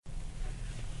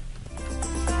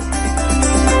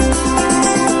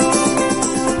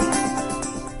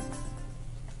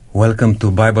Welcome to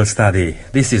Bible Study.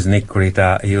 This is Nick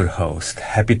Rita, your host.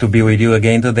 Happy to be with you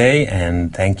again today,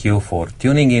 and thank you for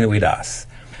tuning in with us.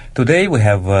 Today we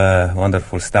have a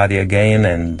wonderful study again,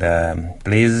 and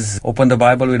please open the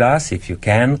Bible with us if you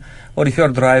can, or if you're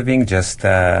driving, just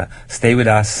stay with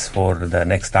us for the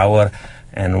next hour,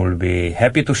 and we'll be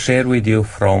happy to share with you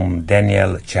from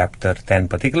Daniel chapter 10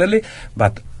 particularly,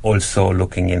 but also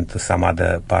looking into some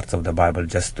other parts of the Bible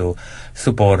just to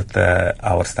support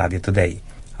our study today.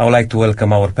 I would like to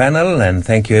welcome our panel and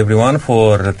thank you everyone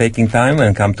for taking time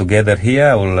and come together here.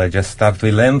 I will just start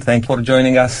with Len. Thank you for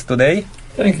joining us today.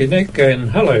 Thank you, Nick,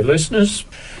 and hello, listeners.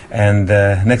 And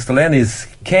next to Len is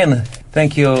Ken.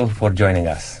 Thank you for joining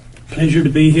us. Pleasure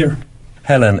to be here.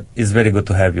 Helen, it's very good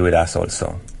to have you with us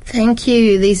also. Thank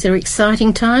you. These are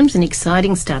exciting times and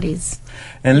exciting studies.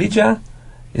 And Lydia,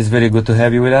 it's very good to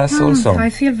have you with us also.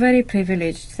 I feel very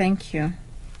privileged. Thank you.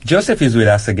 Joseph is with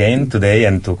us again today,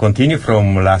 and to continue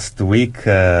from last week,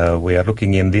 we are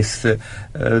looking in these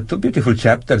two beautiful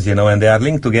chapters, and they are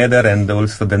linked together, and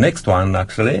also the next one,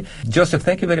 actually. Joseph,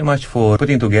 thank you very much for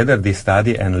putting together this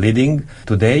study and leading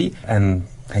today, and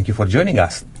thank you for joining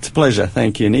us. It's a pleasure.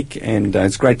 Thank you, Nick, and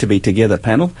it's great to be together,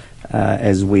 panel,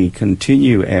 as we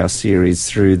continue our series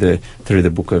through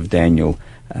the book of Daniel.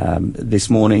 This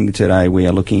morning, today, we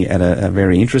are looking at a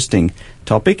very interesting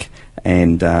topic,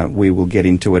 and we will get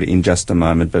into it in just a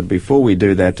moment. But before we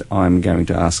do that, I'm going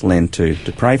to ask Len to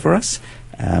pray for us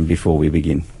before we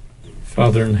begin.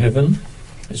 Father in heaven,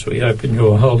 as we open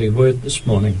your holy word this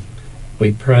morning,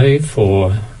 we pray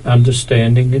for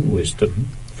understanding and wisdom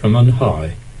from on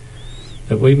high,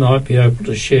 that we might be able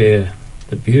to share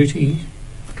the beauty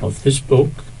of this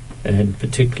book, and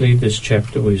particularly this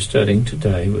chapter we're studying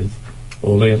today, with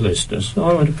all our listeners.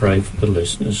 I want to pray for the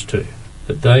listeners too,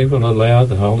 that they will allow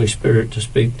the Holy Spirit to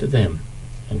speak to them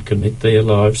and commit their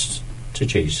lives to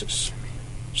Jesus.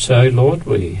 So, Lord,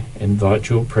 we invite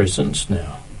your presence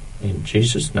now. In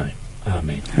Jesus' name,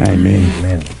 amen. Amen.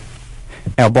 Amen.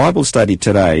 Our Bible study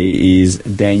today is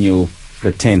Daniel,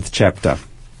 the 10th chapter.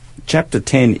 Chapter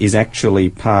 10 is actually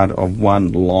part of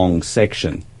one long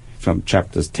section from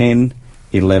chapters 10,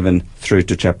 11 through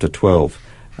to chapter 12.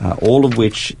 All of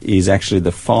which is actually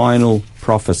the final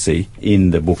prophecy in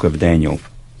the book of Daniel.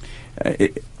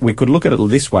 We could look at it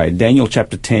this way. Daniel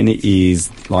chapter 10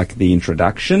 is like the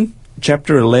introduction.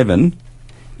 Chapter 11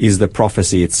 is the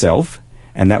prophecy itself,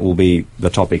 and that will be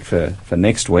the topic for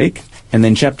next week. And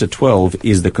then chapter 12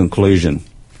 is the conclusion.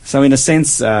 So in a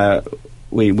sense,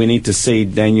 we need to see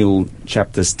Daniel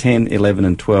chapters 10, 11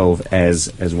 and 12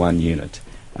 as one unit.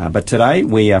 But today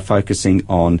we are focusing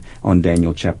on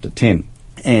Daniel chapter 10.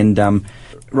 And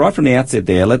right from the outset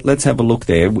there, let's have a look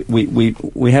there.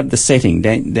 We have the setting.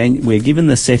 We're given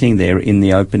the setting there in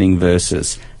the opening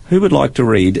verses. Who would like to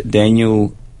read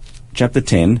Daniel chapter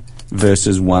 10,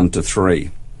 verses 1 to 3?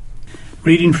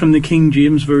 Reading from the King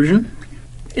James Version.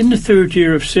 In the 3rd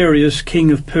year of Cyrus,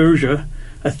 king of Persia,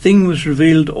 a thing was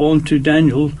revealed unto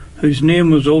Daniel, whose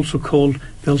name was also called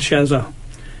Belshazzar.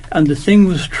 And the thing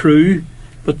was true,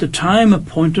 but the time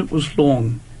appointed was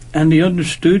long. And he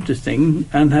understood the thing,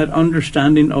 and had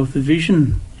understanding of the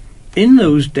vision. In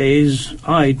those days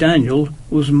I, Daniel,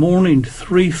 was mourning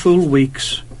 3 full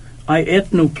weeks. I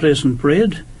ate no pleasant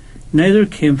bread, neither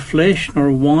came flesh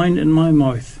nor wine in my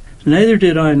mouth. Neither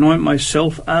did I anoint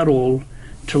myself at all,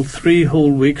 till 3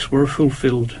 whole weeks were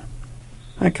fulfilled.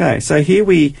 Okay, so here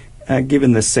we are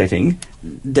given the setting.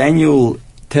 Daniel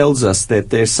tells us that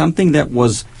there's something that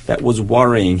was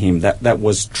worrying him, that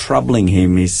was troubling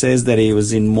him. He says that he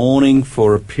was in mourning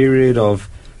for a period of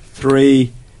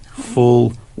 3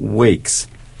 full weeks.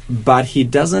 But he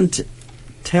doesn't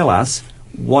tell us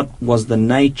what was the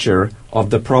nature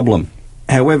of the problem.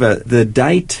 However, the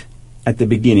date at the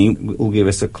beginning will give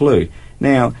us a clue.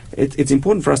 Now, it's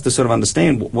important for us to sort of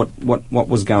understand what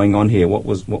was going on here, what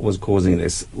was causing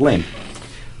this. Len?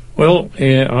 Well,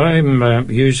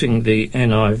 I'm using the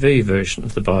NIV version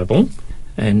of the Bible,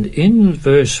 and in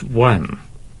verse 1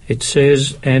 it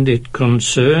says, "And it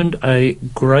concerned a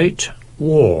great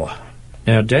war."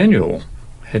 Now, Daniel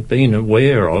had been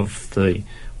aware of the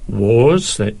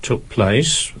wars that took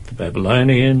place with the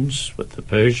Babylonians, with the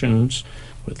Persians,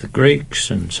 with the Greeks,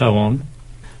 and so on.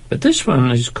 But this one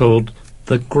is called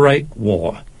the Great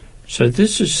War. So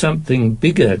this is something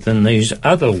bigger than these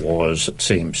other wars, it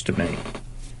seems to me.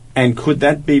 And could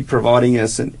that be providing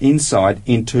us an insight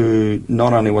into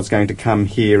not only what's going to come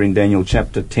here in Daniel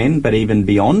chapter 10, but even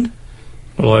beyond?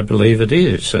 Well, I believe it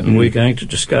is, and we're going to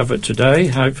discover today,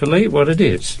 hopefully, what it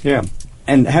is. Yeah.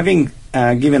 And having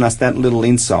given us that little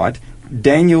insight,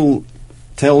 Daniel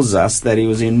tells us that he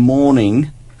was in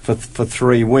mourning for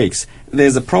 3 weeks.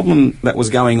 There's a problem that was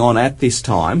going on at this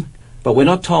time, but we're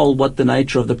not told what the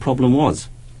nature of the problem was.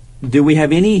 Do we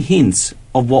have any hints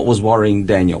of what was worrying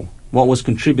Daniel? What was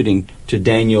contributing to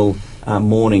Daniel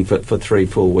mourning for 3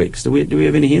 full weeks? Do we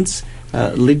have any hints?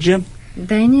 Lydia?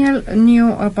 Daniel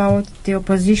knew about the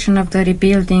opposition of the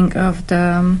rebuilding of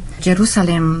the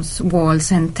Jerusalem's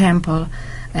walls and temple,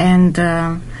 and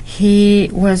he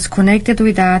was connected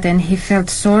with that, and he felt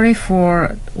sorry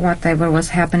for whatever was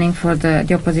happening, for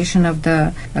the opposition of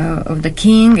the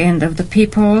king and of the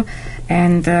people,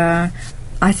 and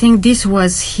I think this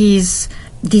was his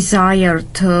desire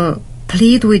to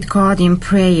plead with God in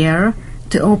prayer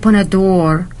to open a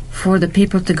door for the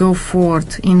people to go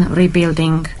forth in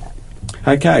rebuilding.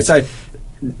 Okay, so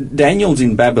Daniel's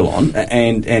in Babylon,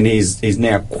 and he's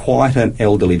now quite an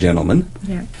elderly gentleman.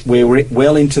 Yeah. We're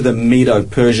well into the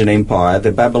Medo-Persian Empire.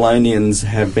 The Babylonians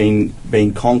have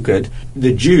been conquered.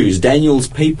 The Jews, Daniel's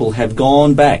people, have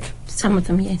gone back. Some of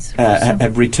them, yes.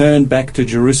 Have returned back to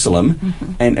Jerusalem.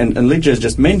 Mm-hmm. And Lydia has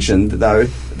just mentioned, though,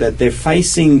 that they're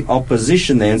facing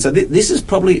opposition there. And so this is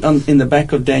probably in the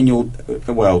back of Daniel,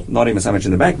 well, not even so much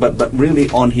in the back, but really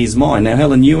on his mind. Now,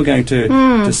 Helen, you were going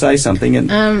to say something.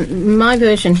 And My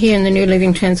version here in the New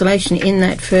Living Translation, in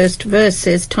that first verse,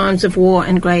 says times of war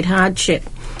and great hardship.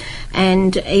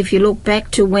 And if you look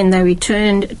back to when they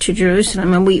returned to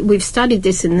Jerusalem, and we've studied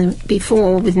this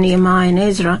before with Nehemiah and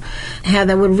Ezra, how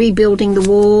they were rebuilding the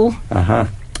wall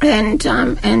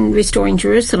and restoring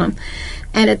Jerusalem.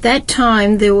 And at that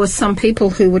time, there were some people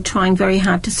who were trying very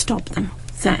hard to stop them.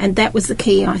 So, and that was the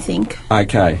key, I think.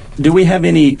 Okay. Do we have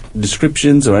any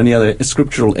descriptions or any other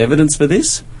scriptural evidence for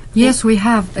this? Yes, we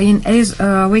have.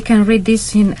 We can read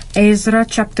this in Ezra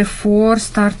chapter 4,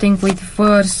 starting with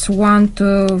verse 1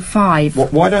 to 5.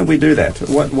 Why don't we do that?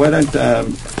 Why don't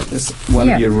one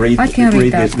of you read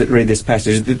this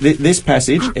passage? This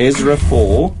passage, Ezra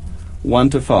 4, 1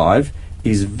 to 5,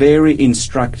 is very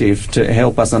instructive to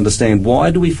help us understand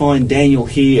why do we find Daniel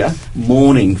here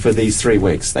mourning for these 3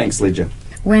 weeks. Thanks, Lydia.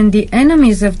 When the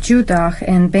enemies of Judah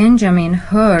and Benjamin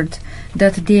heard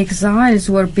that the exiles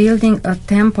were building a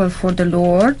temple for the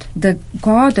Lord, the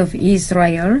God of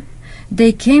Israel,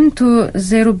 they came to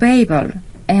Zerubbabel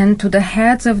and to the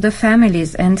heads of the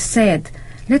families and said,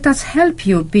 "Let us help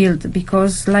you build,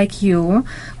 because like you,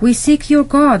 we seek your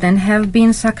God and have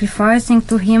been sacrificing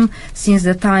to him since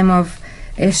the time of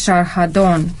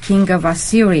Esarhaddon, king of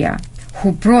Assyria,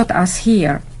 who brought us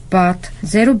here." But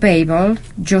Zerubbabel,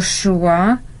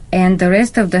 Joshua, and the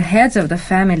rest of the heads of the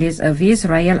families of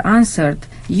Israel answered,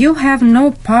 "You have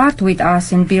no part with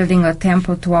us in building a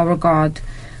temple to our God.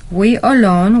 We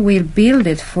alone will build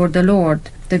it for the Lord,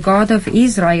 the God of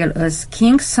Israel, as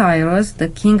King Cyrus, the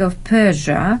king of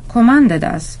Persia, commanded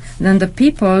us." Then the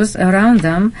peoples around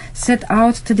them set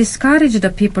out to discourage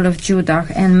the people of Judah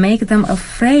and make them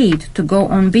afraid to go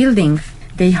on building.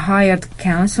 They hired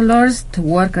counselors to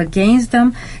work against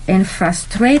them and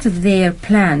frustrate their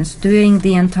plans during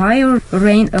the entire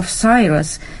reign of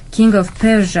Cyrus, king of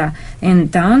Persia,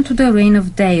 and down to the reign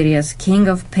of Darius, king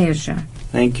of Persia.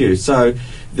 Thank you. So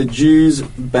the Jews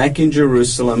back in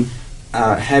Jerusalem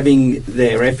having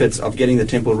their efforts of getting the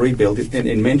temple rebuilt.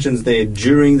 It mentions there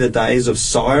during the days of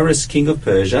Cyrus, king of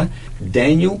Persia.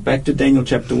 Daniel, back to Daniel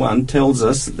chapter 1, tells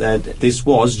us that this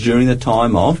was during the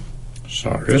time of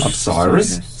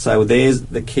Cyrus. So there's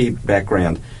the key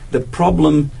background. The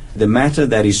problem, the matter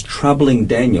that is troubling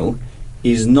Daniel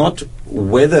is not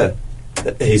whether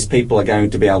his people are going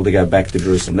to be able to go back to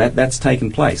Jerusalem. That's taken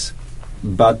place.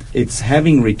 But it's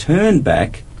having returned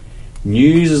back,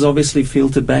 news is obviously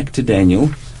filtered back to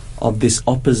Daniel of this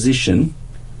opposition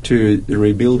to the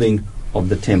rebuilding of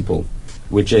the temple,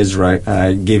 which Ezra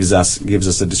gives us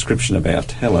a description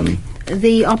about. Helen.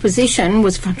 The opposition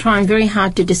was trying very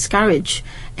hard to discourage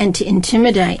and to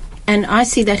intimidate. And I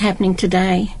see that happening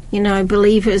today. You know,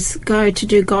 believers go to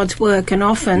do God's work, and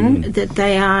often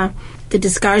the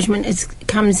discouragement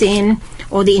comes in,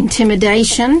 or the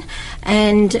intimidation.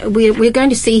 And we're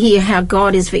going to see here how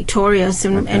God is victorious,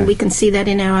 and we can see that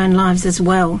in our own lives as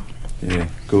well. Yeah,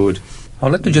 good.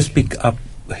 I'd like to just pick up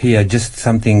here just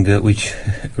something which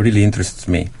really interests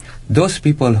me. Those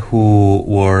people who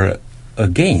were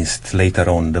against later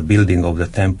on the building of the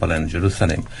temple in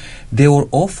Jerusalem, they were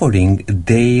offering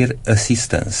their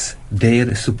assistance,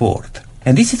 their support.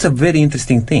 And this is a very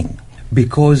interesting thing,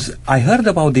 because I heard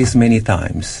about this many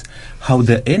times, how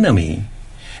the enemy,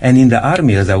 and in the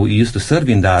army, as I used to serve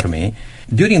in the army,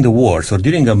 during the wars or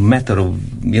during a matter of,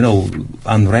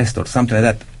 unrest or something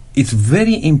like that, it's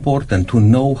very important to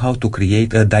know how to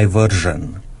create a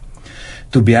diversion,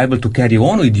 to be able to carry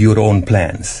on with your own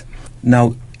plans.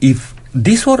 Now, if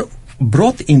these were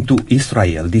brought into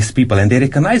Israel, these people, and they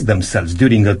recognized themselves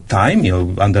during a time,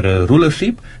 under a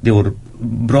rulership. They were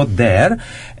brought there,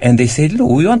 and they said,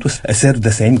 look, we want to serve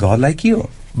the same God like you.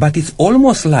 But it's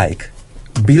almost like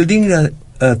building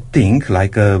a thing,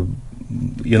 like a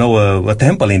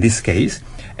temple in this case,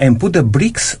 and put the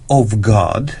bricks of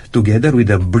God together with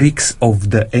the bricks of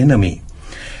the enemy.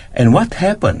 And what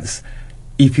happens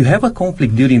if you have a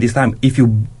conflict during this time? If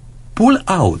you pull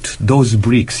out those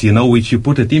bricks, which you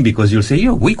put it in because you'll say,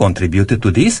 we contributed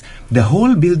to this, the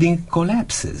whole building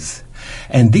collapses.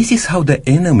 And this is how the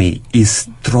enemy is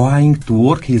trying to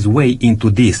work his way into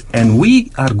this. And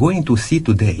we are going to see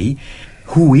today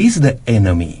who is the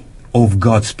enemy of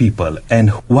God's people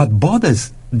and what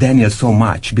bothers Daniel so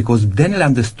much, because Daniel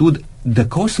understood the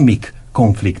cosmic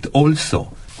conflict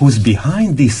also, who's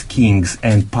behind these kings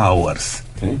and powers.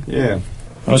 Okay. Yeah.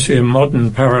 I see a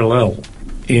modern parallel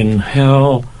in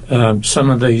how some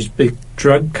of these big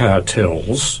drug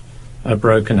cartels are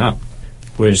broken up,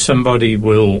 where somebody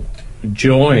will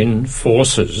join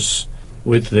forces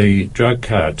with the drug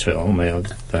cartel. Now,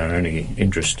 they're only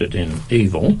interested in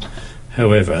evil.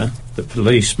 However, the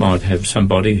police might have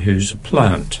somebody who's a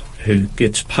plant, who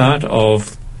gets part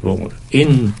of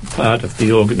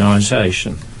the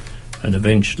organisation, and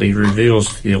eventually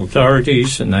reveals to the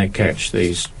authorities, and they catch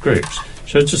these groups.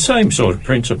 So it's the same sort of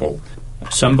principle.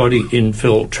 Somebody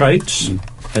infiltrates,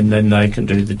 and then they can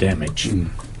do the damage.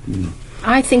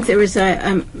 I think there is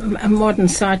a modern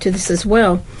side to this as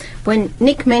well. When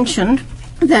Nick mentioned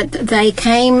that they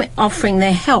came offering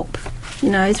their help,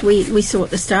 as we saw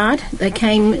at the start,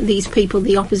 these people,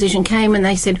 the opposition came and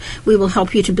they said, we will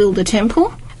help you to build a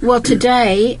temple. Well,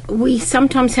 today we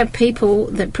sometimes have people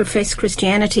that profess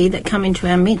Christianity that come into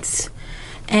our midst,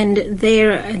 and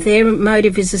their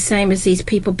motive is the same as these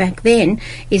people back then,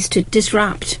 is to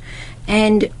disrupt.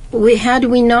 And how do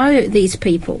we know these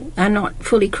people are not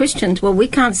fully Christians? Well, we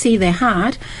can't see their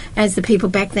heart, as the people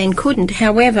back then couldn't.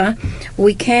 However,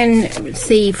 we can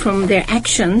see from their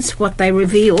actions what they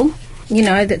reveal,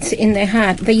 that's in their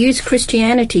heart. They use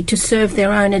Christianity to serve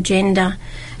their own agenda,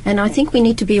 and I think we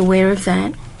need to be aware of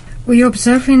that. We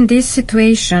observe in this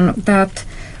situation that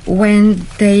when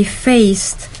they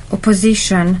faced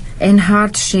opposition and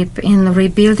hardship in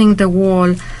rebuilding the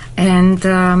wall and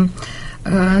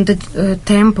the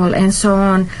temple and so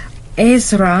on,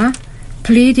 Ezra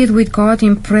pleaded with God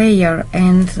in prayer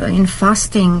and in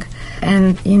fasting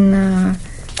and in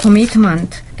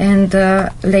commitment. And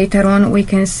later on we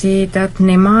can see that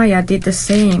Nehemiah did the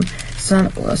same.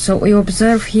 So we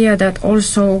observe here that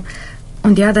also,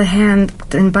 on the other hand,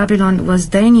 in Babylon was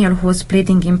Daniel who was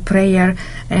pleading in prayer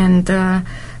and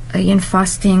in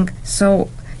fasting. So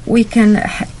we can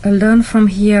learn from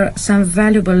here some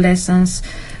valuable lessons,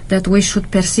 that we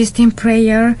should persist in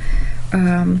prayer,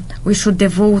 we should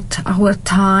devote our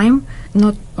time,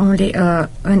 not only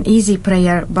an easy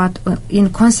prayer, but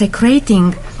in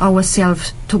consecrating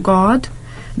ourselves to God,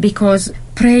 because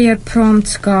prayer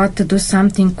prompts God to do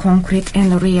something concrete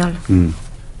and real.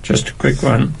 Just a quick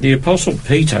one. The Apostle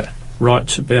Peter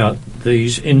writes about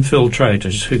these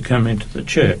infiltrators who come into the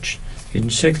church in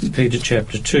 2 Peter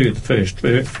chapter 2, the first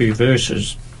few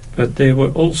verses. But there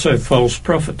were also false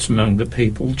prophets among the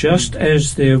people, just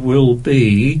as there will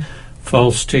be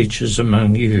false teachers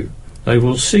among you. They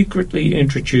will secretly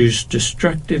introduce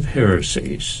destructive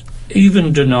heresies,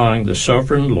 even denying the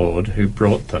sovereign Lord who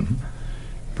brought them,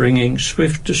 bringing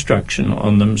swift destruction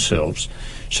on themselves.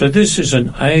 So this is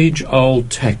an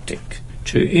age-old tactic,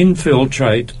 to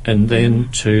infiltrate and then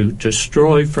to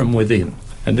destroy from within.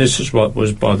 And this is what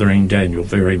was bothering Daniel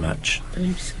very much.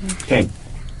 Okay.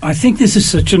 I think this is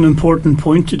such an important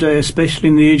point today, especially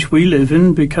in the age we live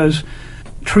in, because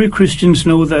true Christians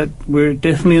know that we're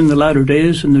definitely in the latter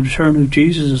days and the return of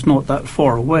Jesus is not that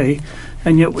far away,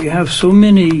 and yet we have so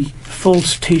many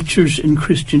false teachers in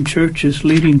Christian churches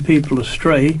leading people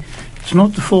astray. It's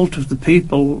not the fault of the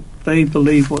people. They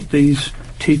believe what these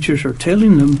teachers are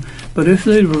telling them, but if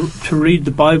they were to read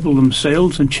the Bible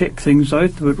themselves and check things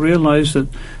out, they would realise that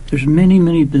there's many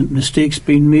mistakes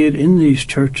being made in these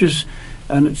churches,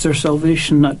 and it's their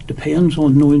salvation that depends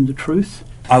on knowing the truth.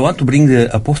 I want to bring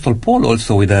the Apostle Paul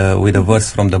also with a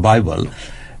verse from the Bible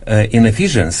in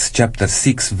Ephesians chapter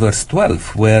 6 verse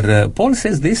 12, where Paul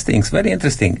says these things, very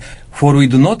interesting. For we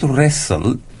do not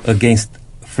wrestle against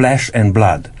flesh and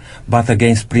blood, but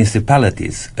against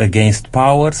principalities, against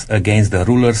powers, against the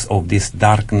rulers of this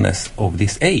darkness of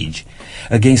this age,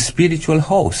 against spiritual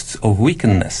hosts of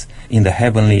wickedness in the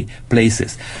heavenly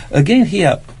places. Again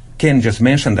here, Ken just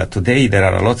mentioned that today there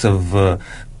are lots of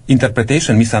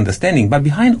interpretation, misunderstanding, but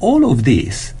behind all of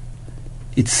this,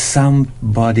 it's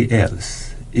somebody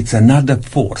else. It's another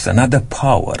force, another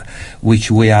power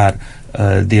which we are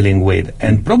dealing with.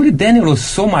 And probably Daniel was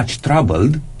so much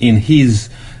troubled in his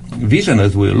vision,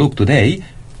 as we look today,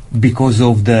 because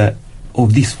of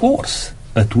this force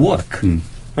at work.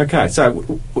 Okay,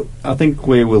 so I think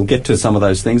we will get to some of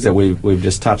those things that we've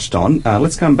just touched on.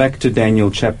 Let's come back to Daniel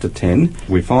chapter 10.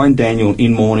 We find Daniel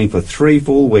in mourning for 3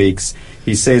 full weeks.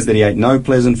 He says that he ate no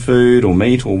pleasant food or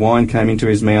meat or wine came into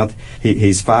his mouth.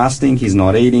 He's fasting, he's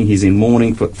not eating, he's in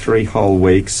mourning for 3 whole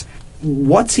weeks.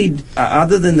 What's he,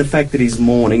 other than the fact that he's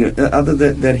mourning, other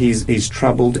than that he's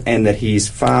troubled and that he's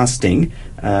fasting,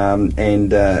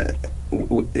 it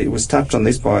was touched on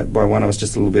this by one of us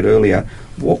just a little bit earlier.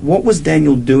 What was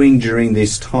Daniel doing during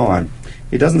this time?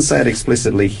 He doesn't say it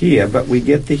explicitly here, but we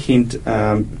get the hint,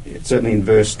 certainly in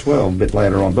verse 12, a bit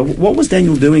later on. But what was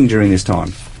Daniel doing during this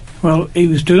time? Well, he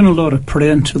was doing a lot of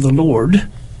praying to the Lord.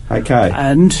 Okay.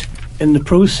 And in the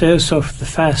process of the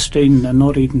fasting and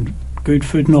not eating good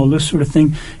food and all this sort of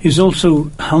thing, he's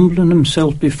also humbling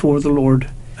himself before the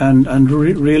Lord and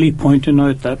really pointing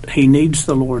out that he needs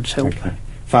the Lord's help. Okay.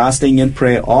 Fasting and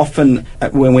prayer often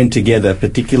went together,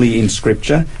 particularly in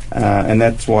Scripture, and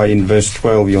that's why in verse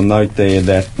 12 you'll note there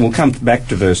that, we'll come back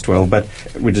to verse 12, but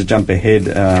we just jump ahead.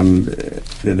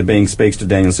 The being speaks to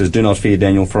Daniel, says, "Do not fear,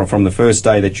 Daniel, from the first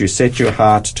day that you set your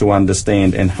heart to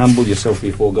understand and humble yourself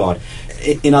before God."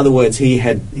 In other words, he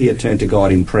had turned to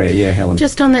God in prayer. Yeah, Helen?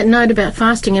 Just on that note about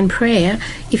fasting and prayer,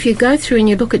 if you go through and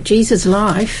you look at Jesus'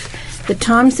 life, the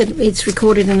times that it's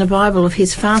recorded in the Bible of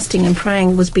his fasting and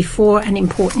praying was before an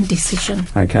important decision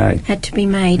had to be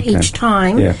made. Each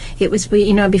time it was,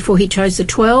 before he chose the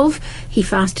 12, he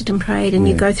fasted and prayed, and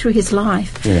you go through his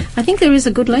life. Yeah. I think there is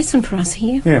a good lesson for us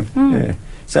here. Yeah.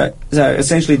 So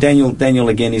essentially Daniel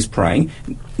again is praying.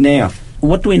 Now,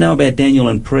 what do we know about Daniel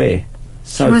and prayer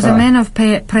so he was far? A man of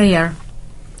prayer.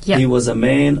 Yeah. He was a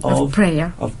man of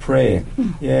prayer.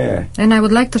 Yeah. And I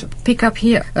would like to pick up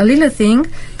here a little thing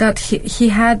that he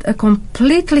had a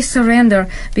completely surrender,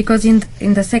 because in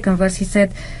the second verse he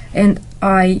said, "And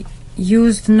I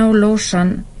used no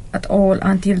lotion at all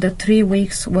until the 3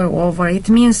 weeks were over." It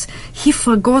means he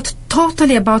forgot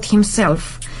totally about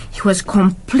himself. He was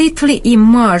completely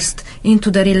immersed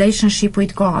into the relationship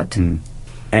with God.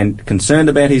 And concerned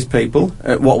about his people,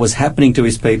 what was happening to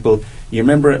his people. You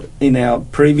remember in our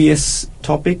previous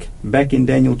topic, back in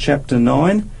Daniel chapter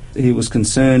 9, he was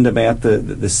concerned about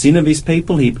the sin of his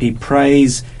people. He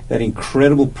prays that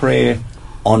incredible prayer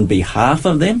on behalf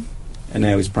of them, and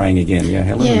now he's praying again. Yeah,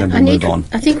 Helen, and then we'll move on.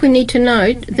 I think we need to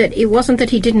note that it wasn't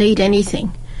that he didn't eat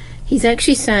anything. He's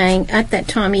actually saying at that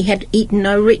time he had eaten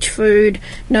no rich food,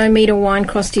 no meat or wine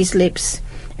crossed his lips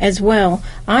as well.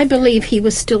 I believe he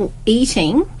was still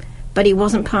eating, but he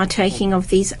wasn't partaking of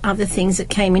these other things that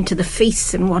came into the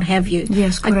feasts and what have you.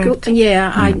 Yes, correct.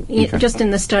 Just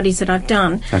in the studies that I've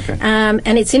done. Okay.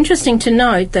 And it's interesting to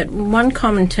note that one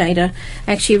commentator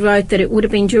actually wrote that it would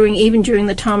have been even during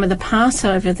the time of the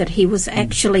Passover that he was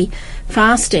actually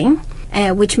fasting,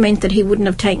 which meant that he wouldn't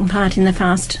have taken part in the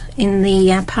fast in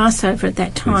the Passover at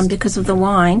that time because of the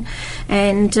wine.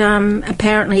 And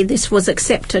apparently this was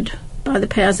accepted by the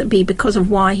powers that be because of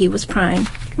why he was praying.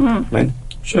 Len?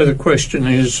 So the question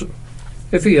is,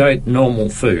 if he ate normal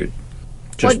food,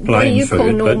 just what do you food,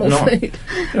 call normal but not food?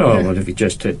 well, if he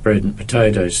just had bread and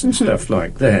potatoes and stuff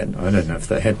like that, I don't know if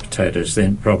they had potatoes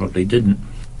then, probably didn't,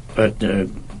 but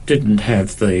didn't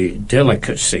have the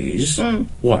delicacies.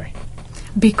 Why?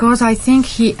 Because I think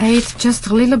he ate just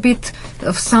a little bit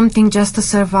of something just to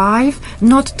survive,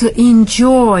 not to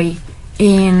enjoy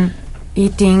in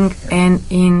eating and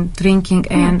in drinking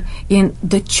and in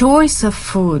the choice of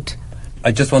food.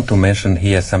 I just want to mention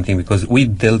here something, because we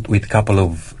dealt with a couple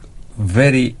of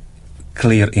very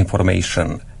clear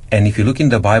information. And if you look in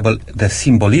the Bible, the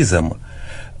symbolism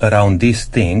around these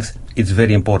things, it's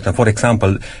very important. For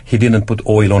example, he didn't put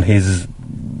oil on his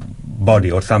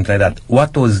body or something like that.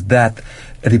 What was that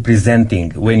representing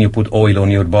when you put oil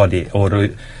on your body? Or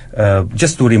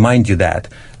just to remind you that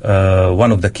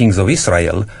one of the kings of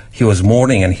Israel, he was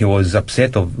mourning and he was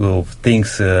upset of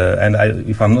things, and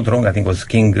if I'm not wrong, I think it was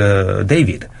King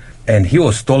David. And he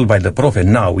was told by the prophet,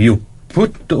 now you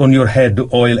put on your head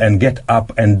oil and get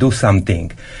up and do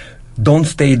something. Don't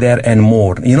stay there and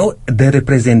mourn. You know, the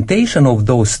representation of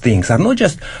those things are not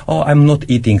just, I'm not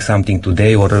eating something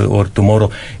today or tomorrow.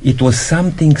 It was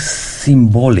something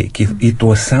symbolic. It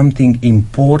was something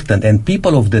important. And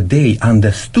people of the day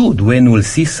understood when we'll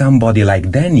see somebody like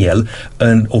Daniel,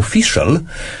 an official,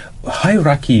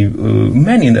 hierarchy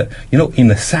man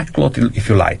in a sackcloth, if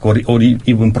you like, or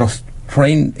even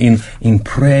prostrate in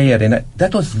prayer. And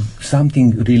that was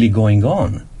something really going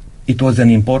on. It was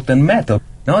an important matter.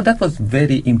 No, that was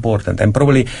very important, and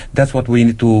probably that's what we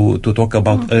need to talk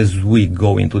about as we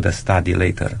go into the study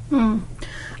later.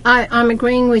 I'm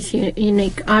agreeing with you,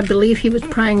 Nick. I believe he was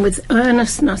praying with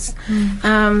earnestness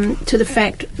to the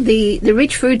fact the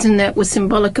rich foods in that were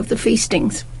symbolic of the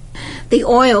feastings. The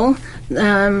oil,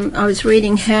 I was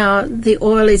reading how the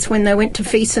oil is when they went to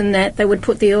feast and that, they would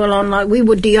put the oil on like we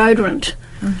would deodorant,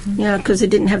 because it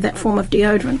didn't have that form of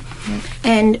deodorant.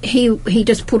 And he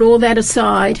just put all that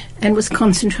aside and was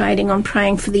concentrating on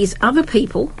praying for these other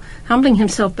people, humbling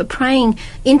himself, but praying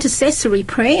intercessory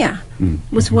prayer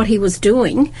was what he was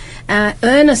doing,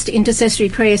 earnest intercessory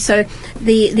prayer. So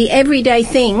the everyday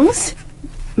things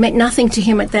meant nothing to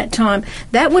him at that time.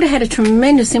 That would have had a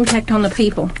tremendous impact on the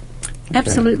people.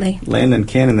 Absolutely. Len and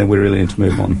Ken, and then we really need to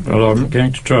move on. Well, I'm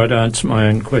going to try to answer my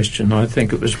own question. I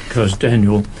think it was because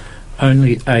Daniel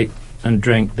only ate and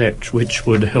drank that which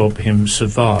would help him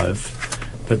survive.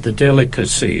 But the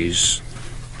delicacies,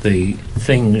 the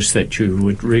things that you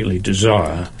would really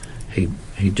desire,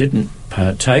 he didn't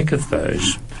partake of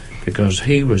those because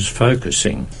he was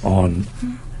focusing on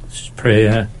his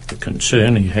prayer, the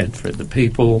concern he had for the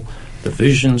people, the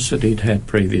visions that he'd had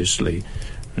previously.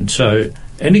 And so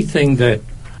anything that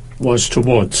was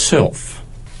towards self,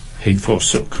 he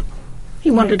forsook. He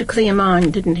wanted a clear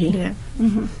mind, didn't he? Yeah.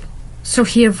 So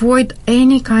he avoided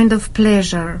any kind of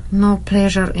pleasure. No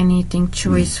pleasure in eating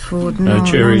choice food. No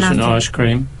cherries nothing. and ice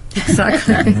cream.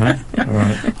 Exactly. Right? All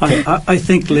right. I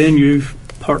think, Len, you've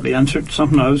partly answered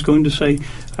something I was going to say.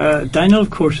 Daniel, of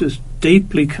course, is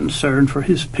deeply concerned for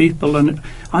his people, and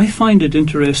I find it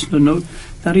interesting to note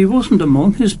that he wasn't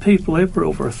among his people. They were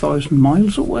over 1,000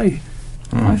 miles away.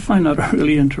 I find that a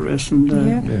really interesting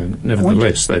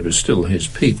Nevertheless, they were still his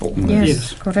people.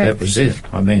 Yes, correct. That was it.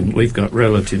 I mean, we've got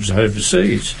relatives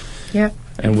overseas, Yeah.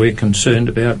 and we're concerned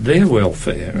about their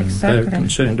welfare, and Exactly. they're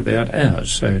concerned about ours.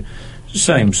 So,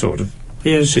 same sort of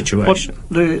situation.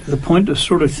 But the point I was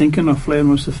sort of thinking of, Len,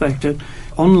 was the fact that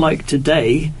unlike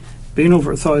today, being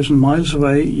over 1,000 miles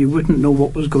away, you wouldn't know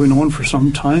what was going on for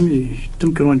some time. You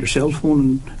don't get on your cell phone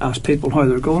and ask people how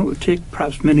they're going. It would take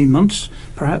perhaps many months,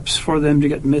 perhaps, for them to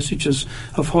get messages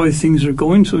of how things are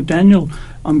going. So Daniel,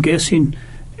 I'm guessing,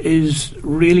 is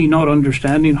really not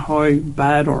understanding how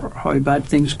bad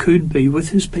things could be with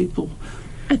his people.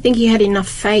 I think he had enough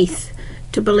faith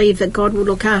to believe that God would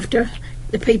look after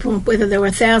the people, whether they were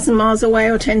 1,000 miles away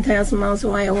or 10,000 miles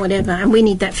away or whatever. And we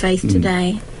need that faith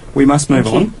today. We must move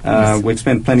Thank on. you. Yes. We've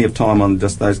spent plenty of time on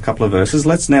just those couple of verses.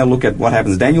 Let's now look at what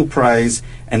happens. Daniel prays,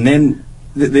 and then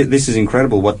this is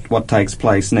incredible what takes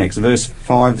place next. Verse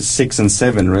 5, 6 and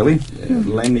 7, really.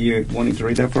 Len, are you wanting to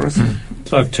read that for us?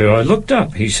 I'd love to. I looked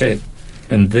up, he said,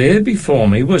 and there before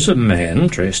me was a man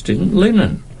dressed in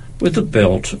linen, with a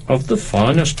belt of the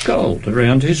finest gold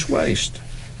around his waist.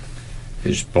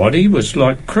 His body was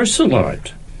like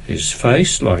chrysolite, his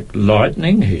face like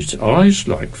lightning, his eyes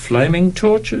like flaming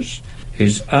torches,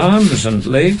 his arms and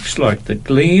legs like the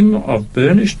gleam of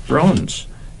burnished bronze,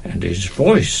 and his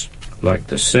voice like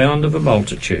the sound of a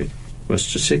multitude. Verse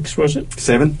 6, was it?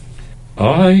 7.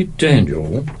 I,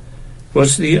 Daniel,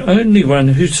 was the only one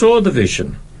who saw the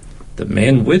vision. The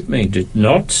men with me did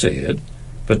not see it,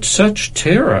 but such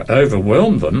terror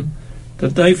overwhelmed them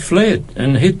that they fled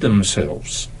and hid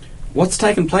themselves. What's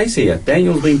taken place here?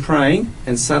 Daniel's been praying,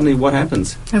 and suddenly what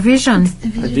happens? A vision.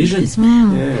 A vision.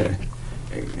 Yeah.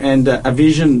 And a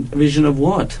vision of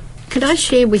what? Could I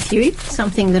share with you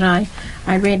something that I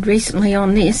read recently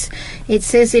on this? It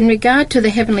says, in regard to the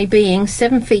heavenly beings,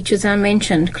 7 features are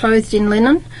mentioned: clothed in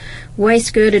linen,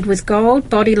 waist girded with gold,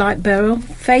 body like beryl,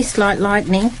 face like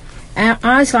lightning,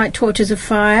 eyes like torches of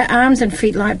fire, arms and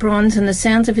feet like bronze, and the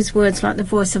sounds of his words like the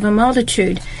voice of a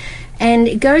multitude. And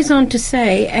it goes on to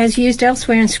say, as used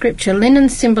elsewhere in Scripture, linen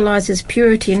symbolises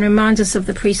purity and reminds us of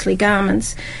the priestly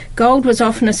garments. Gold was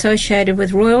often associated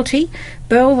with royalty.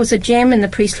 Beryl was a gem in the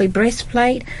priestly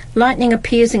breastplate. Lightning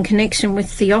appears in connection with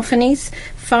theophanies.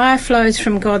 Fire flows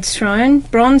from God's throne.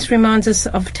 Bronze reminds us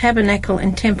of tabernacle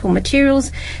and temple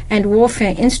materials and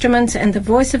warfare instruments, and the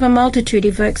voice of a multitude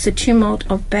evokes the tumult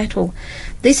of battle.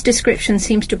 This description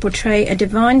seems to portray a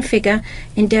divine figure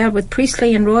endowed with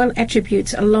priestly and royal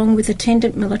attributes along with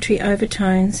attendant military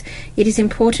overtones. It is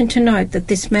important to note that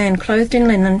this man clothed in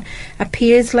linen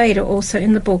appears later also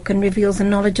in the book and reveals a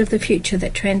knowledge of the future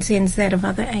that transcends that of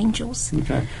other angels.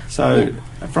 Okay. So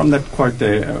from that quote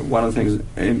there, one of the things,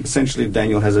 essentially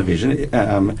Daniel has a vision,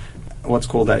 what's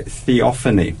called a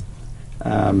theophany,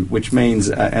 which means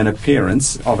an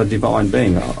appearance of a divine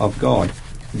being, of God.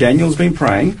 Daniel's been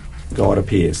praying. God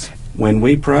appears. When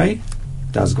we pray,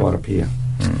 does God appear?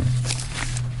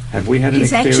 Have we had an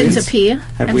His experience? actions appear.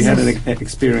 Have we had an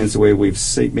experience where we've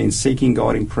been seeking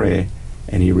God in prayer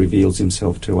and He reveals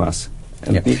Himself to us?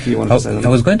 Yeah. Nick, do you want to say I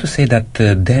something? was going to say that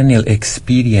Daniel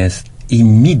experienced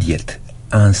immediate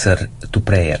answer to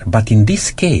prayer, but in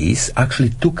this case actually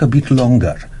took a bit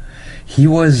longer. He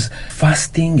was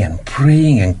fasting and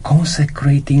praying and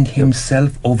consecrating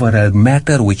himself over a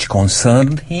matter which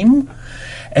concerned him,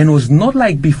 and was not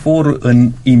like before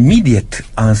an immediate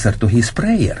answer to his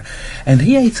prayer. And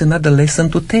here it's another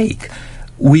lesson to take.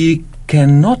 We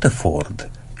cannot afford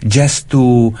just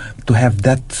to have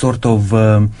that sort of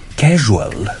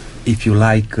casual, if you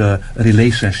like,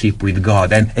 relationship with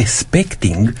God and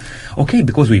expecting, okay,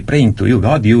 because we're praying to you,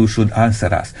 God, you should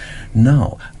answer us.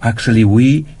 No, actually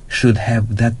we should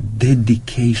have that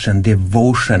dedication,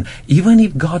 devotion, even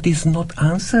if God is not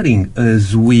answering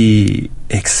as we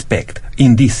expect.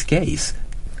 In this case,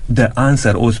 the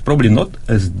answer was probably not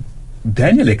as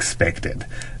Daniel expected.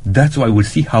 That's why we'll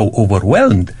see how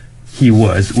overwhelmed he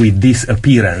was with this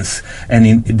appearance and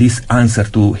in this answer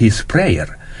to his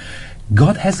prayer.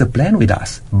 God has a plan with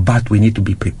us, but we need to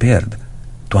be prepared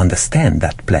to understand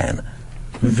that plan.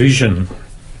 Vision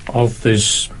of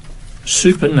this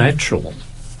supernatural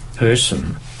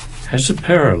person has a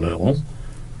parallel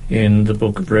in the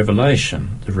book of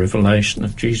Revelation, the revelation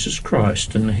of Jesus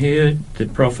Christ. And here the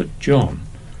prophet John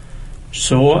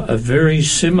saw a very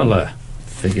similar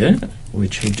figure,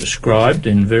 which he described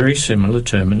in very similar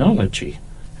terminology,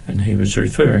 and he was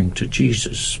referring to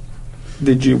Jesus.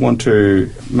 Did you want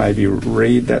to maybe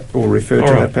read that or refer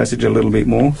to that passage a little bit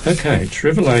more? Okay, it's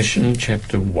Revelation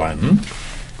chapter 1,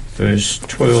 verse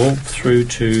 12 through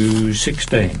to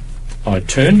 16. I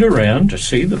turned around to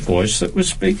see the voice that was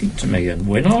speaking to me, and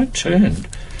when I turned,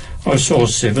 I saw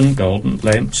 7 golden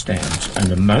lampstands,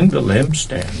 and among the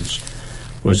lampstands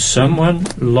was someone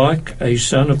like a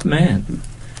son of man,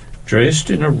 dressed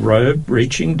in a robe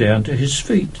reaching down to his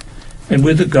feet, and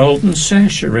with a golden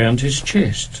sash around his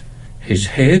chest. His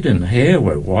head and hair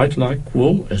were white like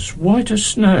wool, as white as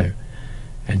snow,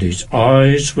 and his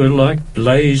eyes were like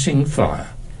blazing fire.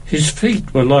 His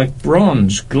feet were like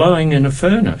bronze glowing in a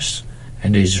furnace,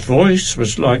 and his voice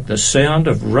was like the sound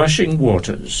of rushing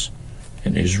waters.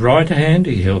 In his right hand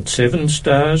he held 7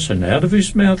 stars, and out of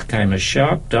his mouth came a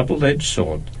sharp double-edged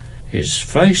sword. His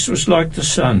face was like the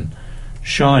sun,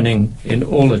 shining in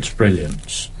all its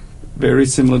brilliance. Very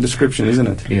similar description, isn't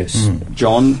it? Yes.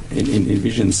 John in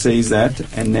vision sees that,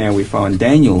 and now we find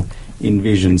Daniel in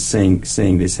vision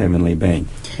seeing this heavenly being.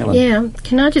 Helen? Yeah,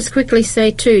 can I just quickly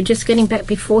say too, just getting back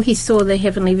before he saw the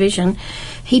heavenly vision,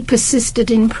 he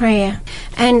persisted in prayer.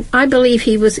 And I believe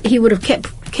he would have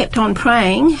kept on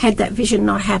praying had that vision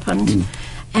not happened.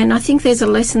 And I think there's a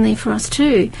lesson there for us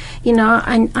too. You know,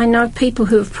 I know people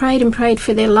who have prayed and prayed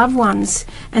for their loved ones,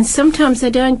 and sometimes they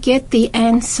don't get the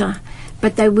answer,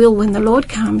 but they will when the Lord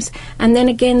comes. And then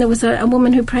again, there was a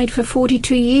woman who prayed for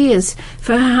 42 years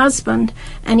for her husband,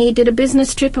 and he did a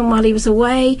business trip, and while he was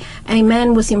away, a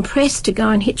man was impressed to go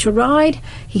and hitch a ride.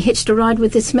 He hitched a ride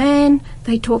with this man.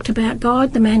 They talked about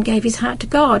God. The man gave his heart to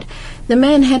God. The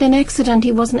man had an accident.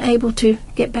 He wasn't able to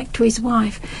get back to his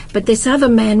wife. But this other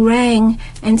man rang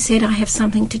and said, I have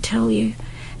something to tell you.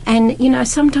 And, you know,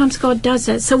 sometimes God does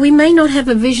that. So we may not have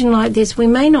a vision like this. We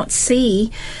may not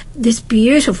see this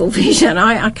beautiful vision.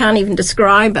 I can't even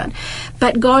describe it.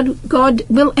 But God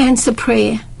will answer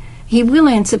prayer. He will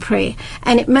answer prayer.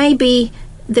 And it may be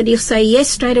that he'll say yes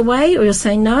straight away, or he'll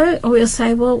say no, or he'll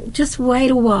say, well, just wait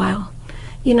a while.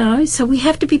 You know, so we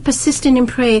have to be persistent in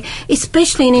prayer,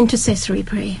 especially in intercessory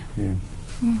prayer. Yeah.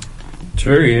 It's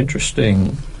very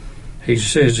interesting. He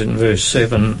says in verse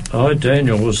 7, I,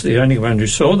 Daniel, was the only one who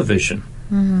saw the vision.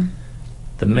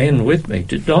 The men with me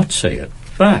did not see it,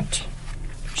 but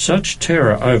such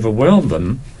terror overwhelmed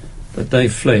them that they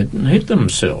fled and hid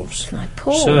themselves. Like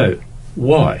Paul. So,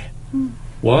 why?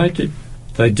 Why did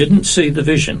they didn't see the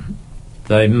vision?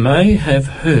 They may have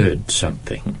heard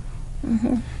something,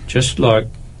 just like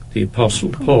the Apostle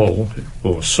Paul,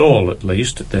 or Saul at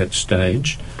least at that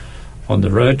stage, on the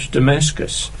road to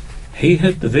Damascus. He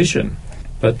had the vision,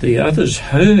 but the others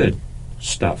heard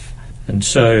stuff. And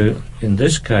so, in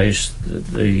this case,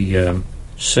 the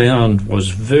sound was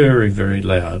very, very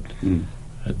loud.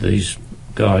 These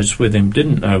guys with him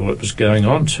didn't know what was going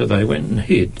on, so they went and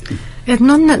hid. It's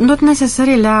not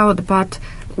necessarily loud, but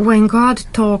when God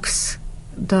talks,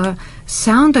 the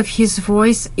sound of his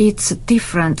voice, it's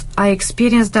different. I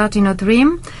experienced that in a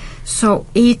dream, so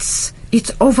it's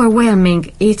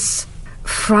overwhelming, it's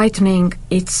frightening,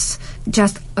 it's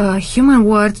just a human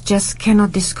word just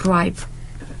cannot describe.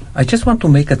 I just want to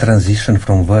make a transition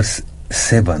from verse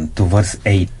 7 to verse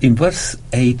 8. In verse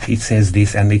 8 it says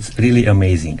this, and it's really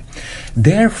amazing.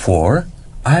 Therefore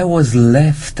I was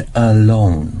left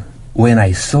alone when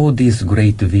I saw this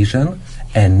great vision,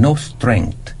 and no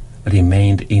strength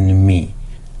remained in me,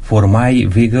 for my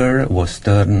vigor was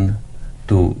turned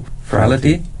to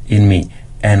frailty in me,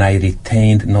 and I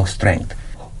retained no strength.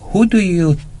 Who do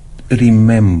you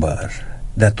remember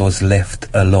that was left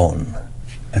alone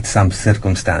at some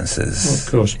circumstances? Well,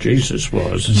 of course, Jesus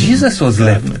was. Jesus was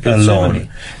left alone.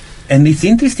 And it's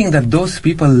interesting that those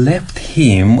people left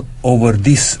him over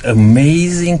these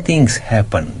amazing things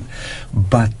happen.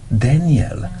 But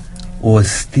Daniel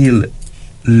was still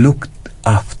looked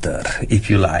after, if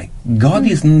you like. God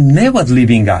is never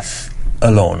leaving us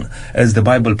alone. As the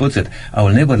Bible puts it, I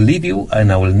will never leave you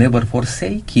and I will never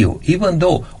forsake you, even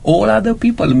though all other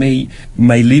people may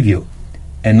leave you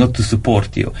and not to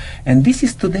support you. And this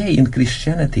is today in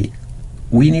Christianity.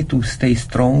 We need to stay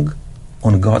strong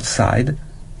on God's side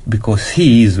because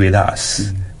He is with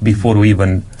us before we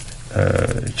even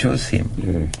chose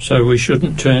Him. So we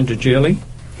shouldn't turn to jelly?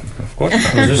 Of course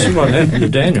not. Well, this is what happened to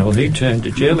Daniel. He turned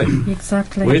to jelly.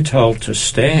 Exactly. We're told to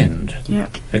stand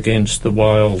against the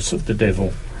wiles of the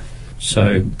devil.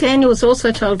 So Daniel was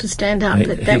also told to stand up,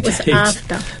 but that was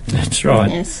after. That's right.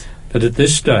 Yes. But at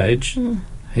this stage,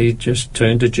 he just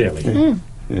turned to jelly.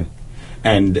 Yeah.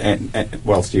 And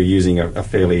whilst you're using a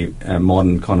fairly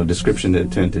modern kind of description to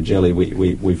turn to jelly,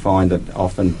 we find that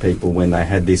often people, when they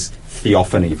had this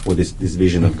theophany or this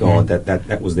vision of God,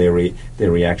 that was their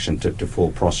reaction to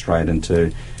fall prostrate and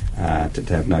to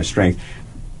have no strength.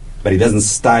 But he doesn't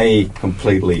stay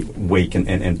completely weak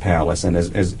and powerless. And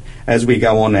as we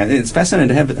go on now, it's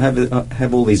fascinating to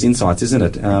have all these insights, isn't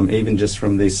it? Even just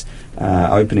from this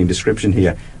opening description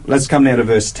here. Let's come now to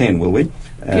verse 10, will we?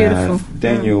 Beautiful.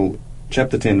 Daniel.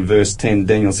 Chapter 10, verse 10,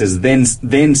 Daniel says,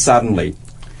 Then suddenly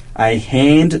a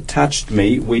hand touched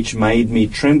me, which made me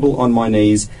tremble on my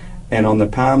knees and on the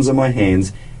palms of my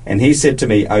hands. And he said to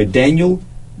me, O Daniel,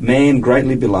 man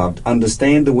greatly beloved,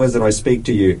 understand the words that I speak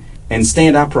to you, and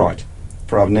stand upright,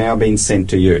 for I've now been sent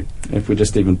to you. If we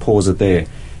just even pause it there.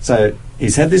 So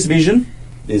he's had this vision,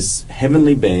 this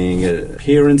heavenly being,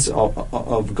 appearance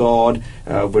of God.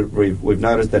 We've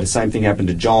noticed that the same thing happened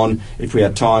to John. If we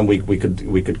had time, we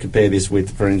could compare this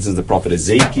with, for instance, the prophet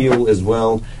Ezekiel as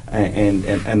well, and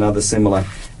another similar.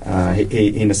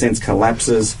 He in a sense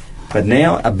collapses, but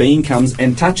now a being comes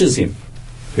and touches him.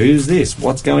 Who's this?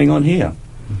 What's going on here?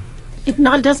 It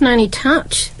doesn't only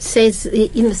touch. Says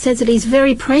that he's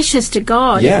very precious to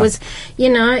God. Yeah. It was,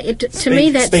 to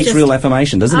me that's speaks just real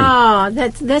affirmation, doesn't it? Oh,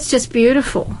 that's just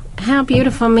beautiful. How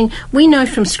beautiful! I mean, we know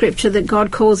from Scripture that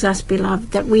God calls us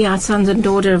beloved, that we are sons and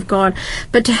daughters of God.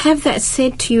 But to have that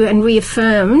said to you and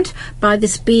reaffirmed by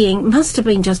this being must have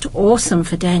been just awesome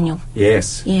for Daniel.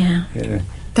 Yes. Yeah.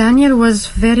 Daniel was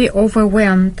very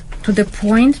overwhelmed to the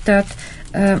point that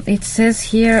it says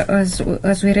here, as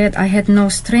we read, I had no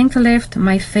strength left,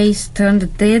 my face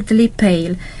turned deadly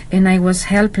pale, and I was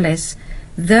helpless.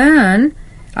 Then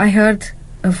I heard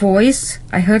a voice,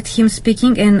 I heard him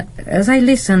speaking, and as I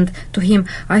listened to him,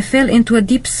 I fell into a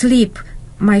deep sleep,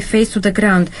 my face to the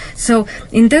ground. So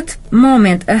in that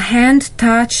moment, a hand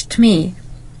touched me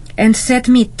and set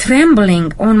me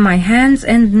trembling on my hands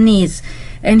and knees.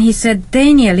 And he said,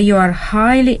 Daniel, you are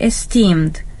highly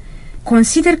esteemed.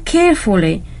 Consider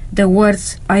carefully the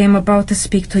words I am about to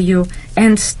speak to you,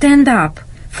 and stand up,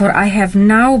 for I have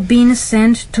now been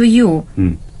sent to you.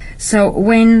 So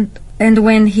when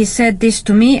he said this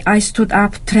to me, I stood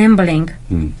up trembling.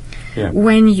 Yeah.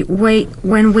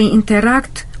 When we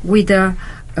interact with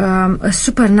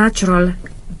supernatural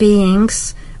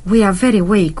beings, we are very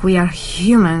weak. We are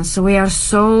humans. We are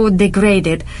so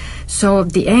degraded. So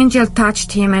the angel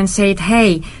touched him and said,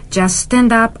 hey, just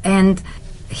stand up and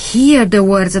hear the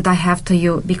words that I have to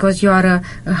you, because you are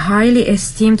a highly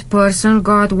esteemed person.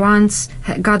 God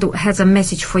has a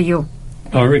message for you.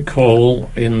 I recall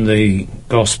in the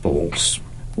Gospels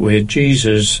where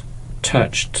Jesus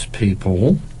touched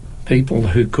people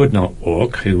who could not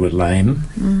walk, who were lame,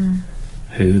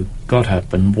 who got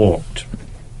up and walked.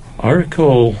 I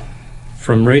recall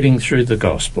from reading through the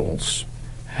Gospels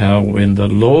how when the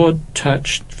Lord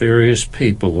touched various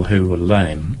people who were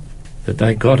lame, that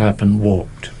they got up and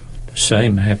walked. The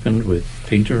same happened with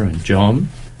Peter and John,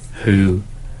 who,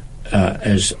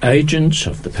 as agents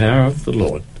of the power of the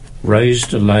Lord,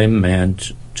 raised a lame man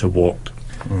to walk.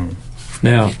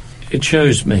 Now, it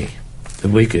shows me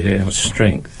that we get our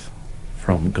strength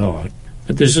from God.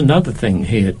 But there's another thing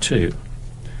here too.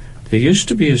 There used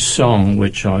to be a song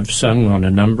which I've sung on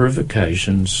a number of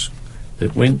occasions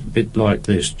that went a bit like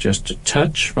this: just a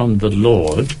touch from the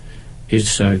Lord is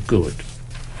so good.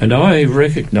 And I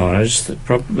recognise that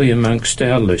probably amongst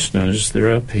our listeners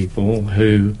there are people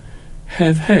who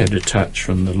have had a touch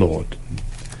from the Lord,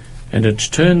 and it's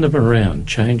turned them around,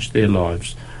 changed their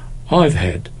lives. I've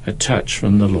had a touch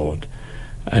from the Lord,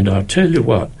 and I'll tell you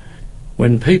what,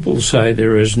 when people say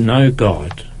there is no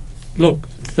God, look,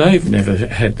 they've never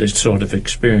had this sort of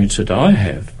experience that I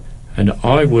have, and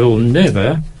I will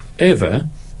never, ever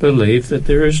believe that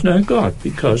there is no God,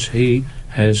 because he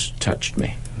has touched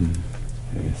me.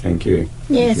 Thank you.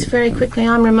 Yes, very quickly,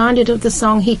 I'm reminded of the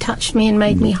song He Touched Me and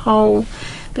Made Me Whole,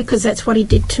 because that's what he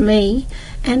did to me.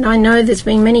 And I know there's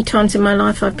been many times in my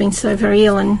life I've been so very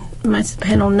ill, and most of the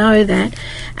panel know that,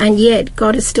 and yet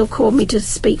God has still called me to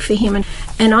speak for him.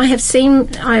 And I have seen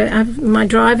my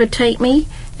driver take me,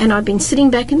 and I've been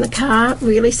sitting back in the car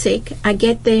really sick. I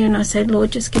get there and I say, Lord,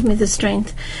 just give me the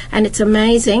strength. And it's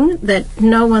amazing that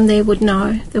no one there would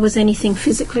know there was anything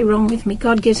physically wrong with me.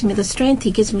 God gives me the strength,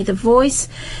 he gives me the voice,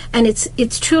 and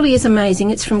it's truly is amazing.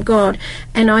 It's from God.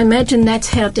 And I imagine that's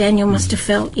how Daniel must have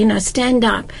felt. You know, stand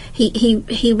up.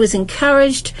 He was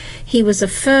encouraged, he was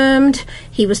affirmed,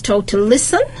 he was told to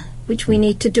listen, which we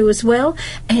need to do as well,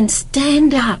 and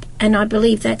stand up. And I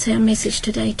believe that's our message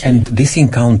today too. And this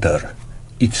encounter,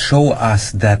 it shows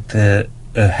us that a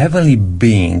heavenly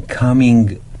being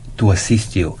coming to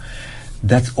assist you,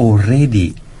 that's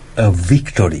already a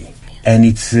victory. And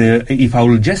it's if I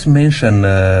will just mention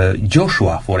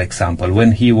Joshua, for example,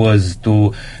 when he was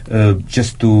to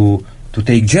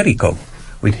take Jericho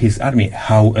with his army,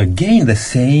 how again the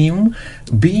same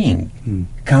being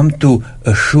come to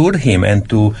assure him and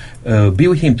to be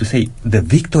with him, to say the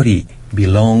victory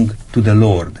belongs to the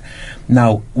Lord.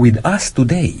 Now with us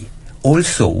today,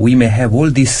 also, we may have all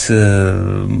this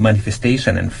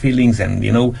manifestation and feelings, and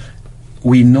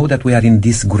we know that we are in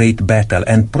this great battle.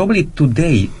 And probably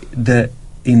today,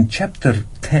 in chapter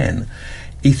 10,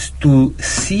 is to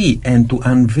see and to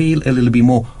unveil a little bit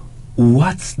more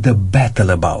what's the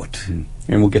battle about. And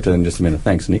we'll get to that in just a minute.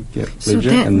 Thanks, Nick. Yeah, so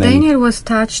Daniel was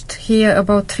touched here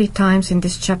about 3 times in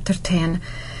this chapter 10.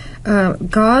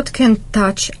 God can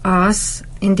touch us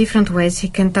in different ways. He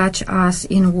can touch us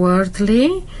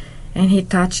inwardly, and he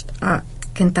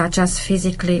can touch us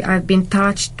physically. I've been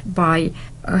touched by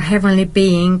a heavenly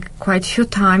being quite a few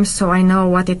times, so I know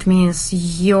what it means.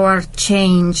 You're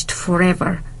changed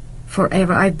forever.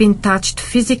 Forever. I've been touched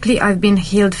physically, I've been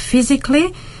healed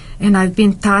physically, and I've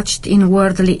been touched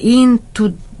inwardly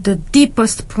into the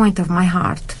deepest point of my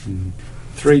heart.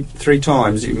 Three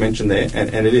times you mentioned there,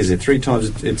 and it is 3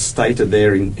 times it's stated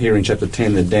there here in chapter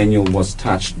 10 that Daniel was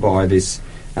touched by this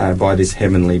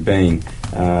heavenly being.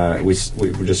 We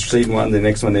just received one. The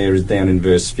next one there is down in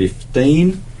verse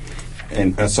 15,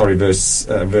 and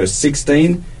verse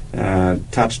 16.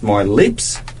 Touched my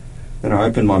lips, then I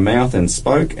opened my mouth and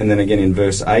spoke, and then again in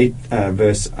verse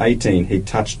 18, he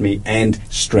touched me and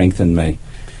strengthened me.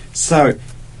 So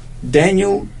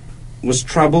Daniel was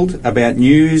troubled about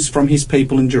news from his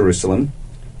people in Jerusalem.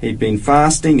 He'd been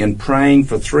fasting and praying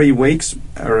for 3 weeks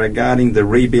regarding the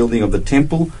rebuilding of the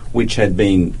temple, which had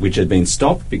been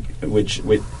stopped, because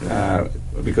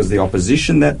of the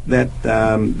opposition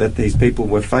that these people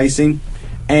were facing.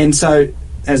 And so,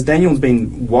 as Daniel's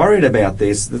been worried about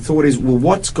this, the thought is, well,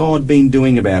 what's God been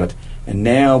doing about it? And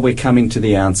now we're coming to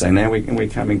the answer. Now we're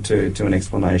coming to an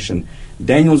explanation.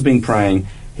 Daniel's been praying.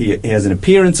 He has an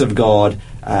appearance of God.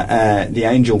 The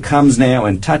angel comes now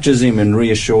and touches him and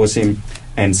reassures him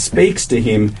and speaks to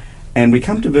him, and we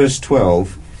come to verse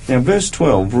 12. Now, verse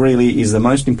 12 really is the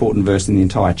most important verse in the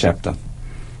entire chapter.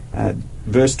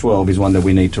 Verse 12 is one that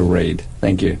we need to read.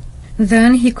 Thank you.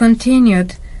 Then he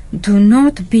continued, "Do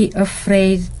not be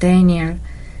afraid, Daniel,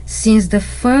 since the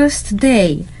first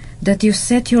day that you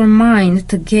set your mind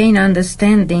to gain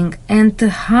understanding and to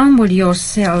humble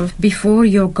yourself before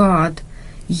your God,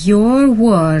 your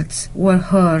words were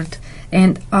heard,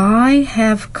 and I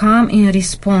have come in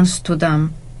response to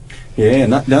them." Yeah,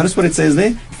 notice what it says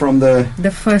there? From the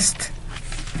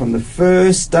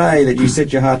first day that you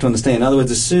set your heart to understand. In other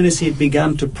words, as soon as he'd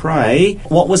begun to pray,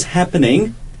 what was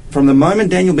happening? From the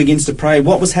moment Daniel begins to pray,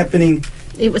 what was happening?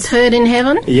 It was heard in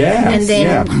heaven, and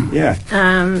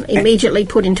then immediately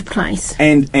put into place.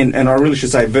 And I really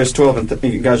should say verse 12, and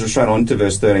it goes straight on to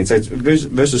verse 13. So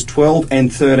verses 12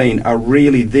 and 13 are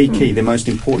really the key, the most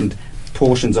important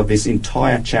portions of this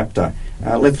entire chapter.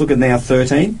 Let's look at now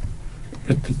 13.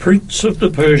 But the prince of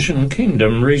the Persian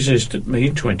kingdom resisted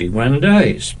me 21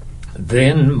 days.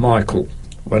 Then Michael,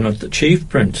 one of the chief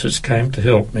princes, came to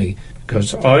help me,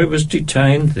 because I was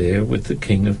detained there with the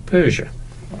king of Persia.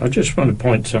 I just want to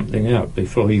point something out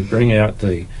before you bring out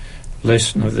the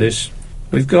lesson of this.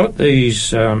 We've got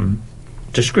these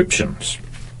descriptions.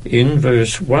 In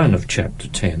verse 1 of chapter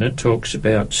 10, it talks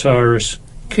about Cyrus,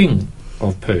 king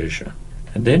of Persia.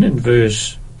 And then in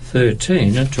verse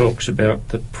 13, it talks about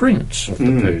the prince of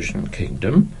the Persian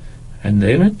kingdom. And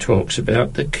then it talks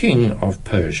about the king of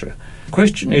Persia. The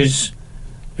question is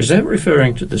that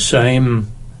referring to the same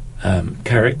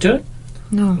character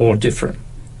No, or different?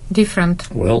 different.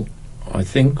 Well, I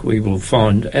think we will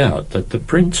find out that the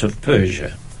prince of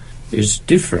Persia is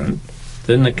different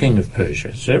than the king of Persia.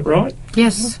 Is that right?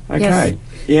 Yes. Okay. Yes.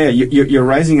 Yeah, you're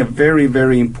raising a very,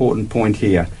 very important point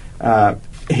here.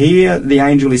 Here, the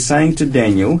angel is saying to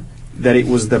Daniel that it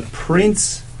was the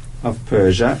prince of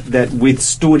Persia that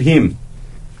withstood him.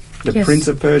 The Yes. prince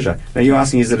of Persia. Now, you're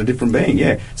asking, is it a different being?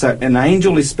 Yeah. So, an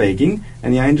angel is speaking,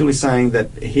 and the angel is saying that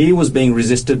he was being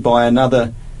resisted by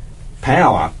another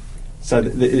power. So,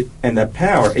 and that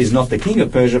power is not the king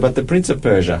of Persia, but the prince of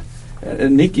Persia.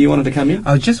 Nick, you wanted to come in?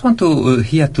 I just want to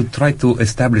here to try to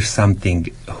establish something.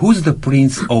 Who's the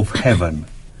Prince of Heaven?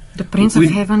 The Prince of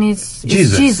Heaven is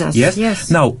Jesus. Yes.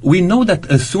 Now we know that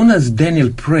as soon as Daniel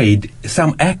prayed,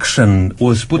 some action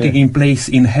was put in place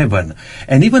in heaven,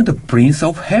 and even the Prince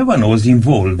of Heaven was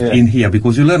involved in here,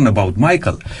 because you learn about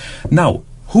Michael. Now,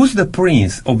 who's the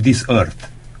prince of this earth?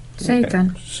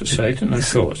 Satan. So Satan, of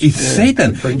course. It's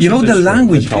Satan. Prince You know of the this world.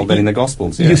 language. We're told that in the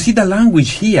Gospels. Yeah. You see the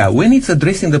language here. When it's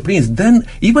addressing the prince, then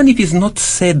even if it's not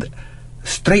said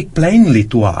straight plainly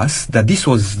to us that this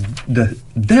was the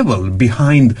devil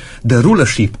behind the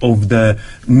rulership of the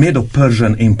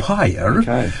Medo-Persian Empire,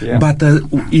 Okay, yeah. but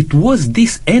it was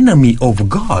this enemy of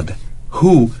God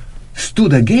who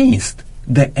stood against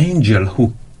the angel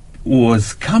who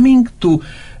was coming to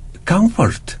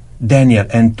comfort Daniel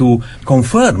and to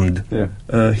confirm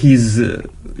his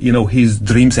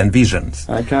dreams and visions.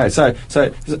 Okay, so,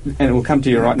 and we'll come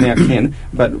to you right now, Ken.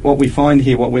 But what we find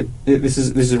here, this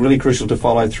is really crucial to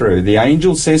follow through. The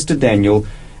angel says to Daniel,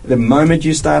 the moment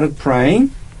you started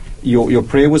praying, your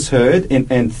prayer was heard,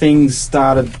 and things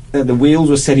started. The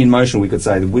wheels were set in motion. We could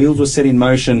say the wheels were set in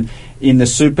motion in the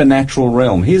supernatural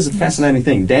realm. Here's a fascinating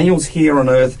thing: Daniel's here on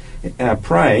earth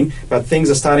praying, but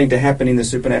things are starting to happen in the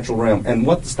supernatural realm. And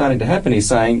what's starting to happen is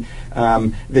saying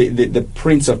the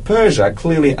Prince of Persia,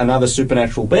 clearly another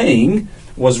supernatural being,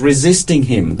 was resisting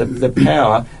him, the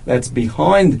power that's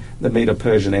behind the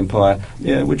Medo-Persian Empire,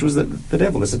 which was the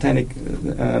devil, the satanic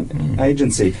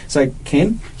agency. So,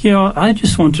 Ken? Yeah, I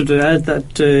just wanted to add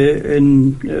that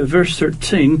in verse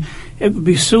 13, it would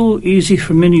be so easy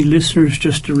for many listeners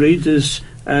just to read this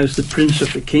as the Prince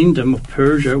of the Kingdom of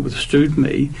Persia withstood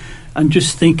me, and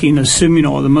just thinking, assuming,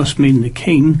 they must mean the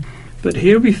king. But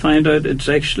here we find out it's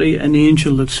actually an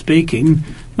angel that's speaking.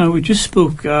 Now, we just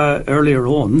spoke earlier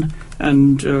on,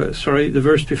 and the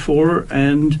verse before,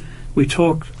 and we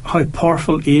talked how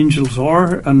powerful angels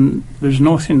are, and there's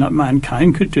nothing that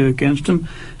mankind could do against them.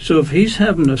 So if he's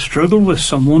having a struggle with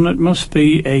someone, it must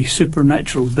be a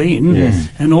supernatural being,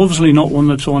 and obviously not one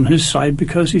that's on his side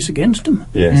because he's against him.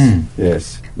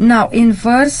 Yes. Now, in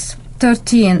verse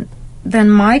 13, then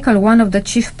Michael, one of the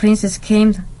chief princes,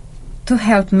 came to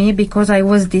help me because I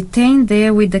was detained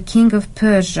there with the king of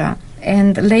Persia.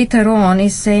 And later on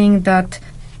is saying that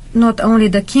not only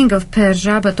the king of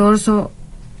Persia, but also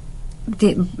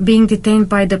being detained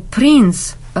by the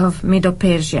prince of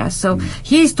Medo-Persia. So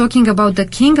he is talking about the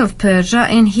king of Persia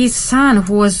and his son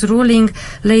who was ruling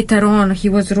later on. He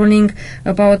was ruling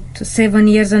about 7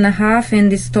 years and a half,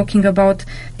 and is talking about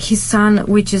his son,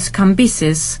 which is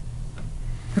Cambyses.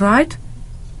 Right?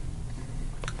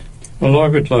 Well, I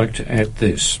would like to add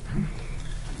this.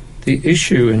 The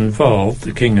issue involved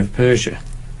the king of Persia,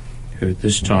 who at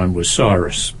this time was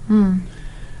Cyrus.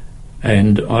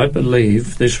 And I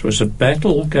believe this was a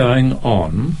battle going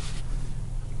on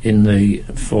in the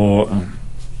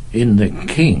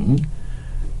king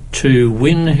to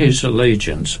win his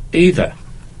allegiance, either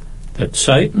that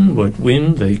Satan would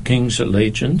win the king's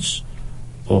allegiance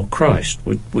or Christ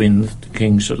would win the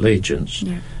king's allegiance.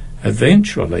 Yeah.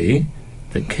 Eventually,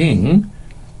 the king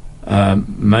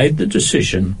made the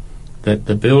decision that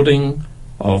the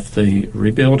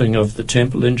rebuilding of the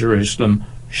temple in Jerusalem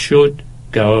should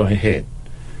go ahead,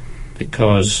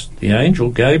 because the angel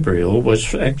Gabriel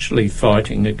was actually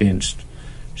fighting against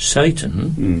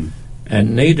Satan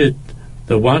and needed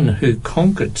the one who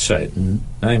conquered Satan,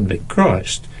 namely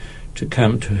Christ, to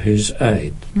come to his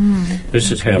aid.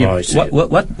 This is how I see it.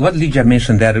 What Lydia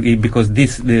mentioned there, because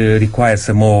this requires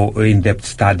a more in-depth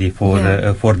study for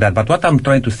that. But what I'm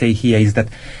trying to say here is that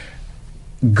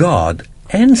God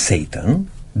and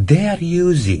Satan, they are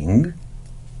using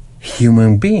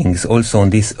human beings also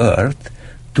on this earth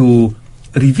to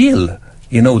reveal,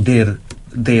 their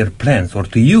their plans or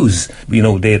to use,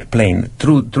 their plan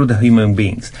through the human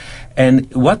beings.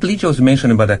 And what Ligia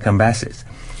mentioned about the Cambyses,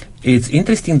 it's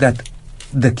interesting that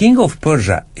the king of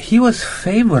Persia, he was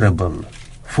favorable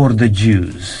for the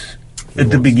Jews at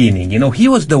the beginning. He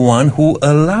was the one who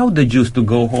allowed the Jews to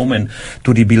go home and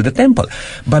to rebuild the temple.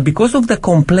 But because of the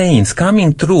complaints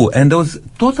coming through and those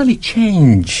totally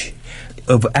change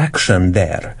of action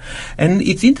there. And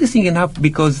it's interesting enough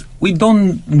because we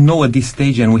don't know at this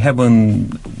stage, and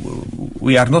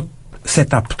we are not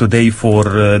set up today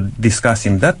for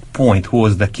discussing that point, who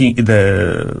was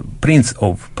the prince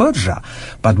of Persia.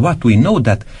 But what we know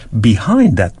that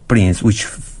behind that prince, which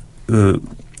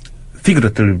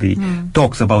figuratively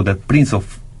talks about the prince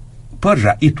of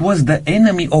Persia, it was the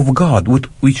enemy of God,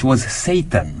 which was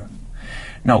Satan.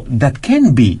 Now, that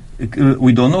can be,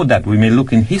 we don't know that. We may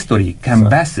look in history,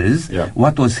 Cambyses,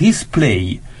 what was his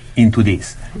play into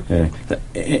this?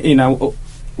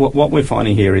 What we're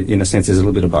finding here, in a sense, is a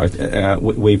little bit of both.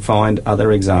 We find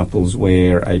other examples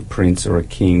where a prince or a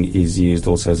king is used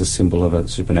also as a symbol of a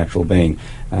supernatural being.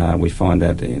 We find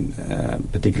that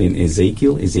particularly in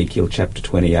Ezekiel chapter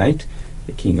 28,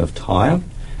 the king of Tyre.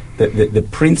 The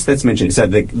prince that's mentioned, so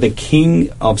the king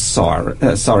of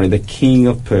the king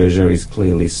of Persia is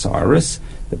clearly Cyrus.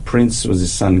 The prince was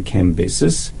his son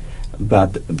Cambyses,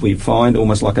 but we find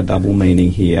almost like a double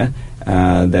meaning here,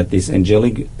 that this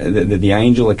angelic, the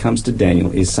angel that comes to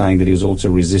Daniel is saying that he was also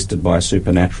resisted by a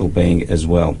supernatural being as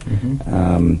well.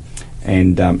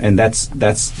 And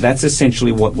that's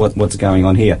essentially what's going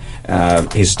on here.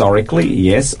 Historically,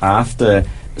 yes, after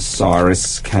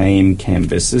Cyrus came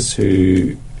Cambyses,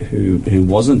 who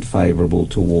wasn't favourable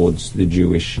towards the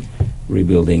Jewish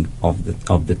rebuilding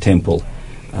of the temple,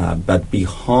 but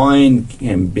behind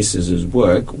Cambyses'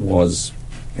 work was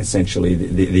essentially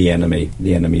the enemy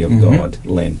of God,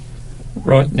 Len.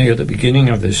 Right near the beginning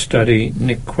of this study,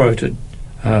 Nick quoted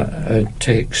a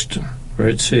text where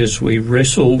it says, "We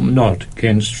wrestle not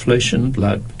against flesh and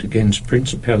blood, but against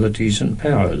principalities and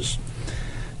powers."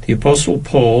 The Apostle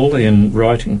Paul, in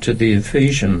writing to the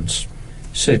Ephesians,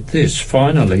 said this,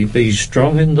 "Finally, be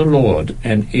strong in the Lord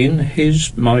and in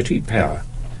his mighty power.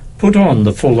 Put on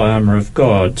the full armour of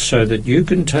God so that you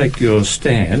can take your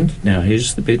stand," now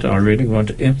here's the bit I really want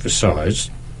to emphasise,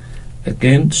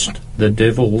 "against the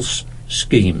devil's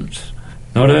schemes."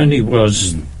 Not only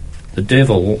was the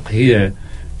devil here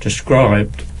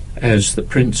described as the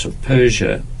prince of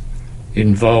Persia,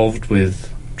 involved with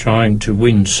trying to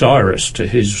win Cyrus to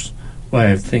his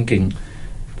way of thinking,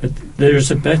 but there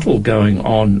is a battle going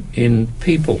on in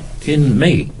people, in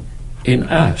me, in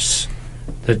us,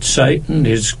 that Satan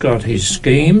has got his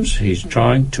schemes. He's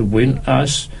trying to win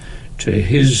us to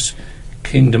his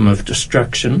kingdom of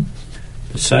destruction.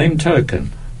 The same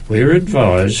token, we're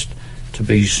advised to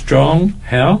be strong.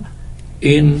 How?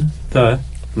 In the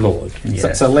Lord.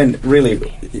 Yes. So Len, really,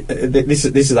 this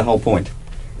is the whole point.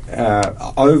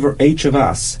 Over each of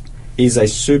us is a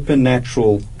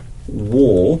supernatural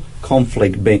war,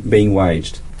 conflict being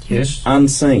waged. Yes.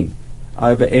 Unseen.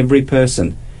 Over every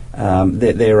person.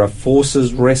 There are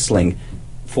forces wrestling,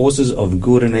 forces of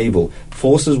good and evil,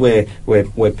 forces where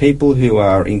people who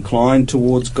are inclined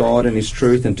towards God and his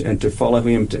truth and to follow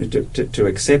him, to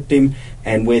accept him,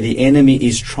 and where the enemy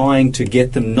is trying to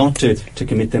get them not to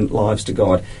commit their lives to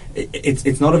God.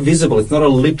 It's not a visible, it's not a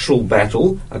literal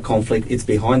battle, a conflict, it's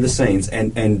behind the scenes.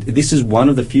 And this is one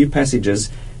of the few passages,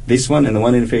 this one and the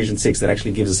one in Ephesians 6, that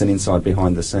actually gives us an insight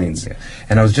behind the scenes. Yeah.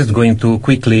 And I was just going to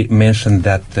quickly mention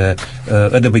that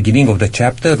at the beginning of the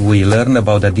chapter we learn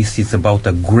about that this is about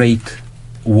a great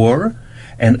war,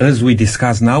 and as we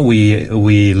discuss now,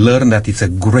 we learn that it's a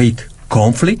great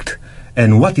conflict.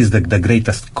 And what is the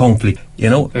greatest conflict?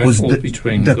 Was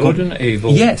between good and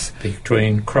evil. Yes,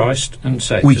 between Christ and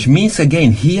Satan. Which means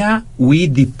again, here we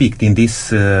depict in this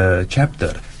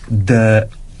chapter the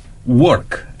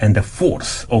work and the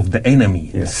force of the enemy,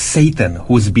 yes. Satan,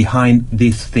 who's behind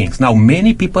these things. Now,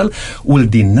 many people will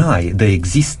deny the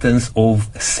existence of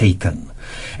Satan,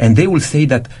 and they will say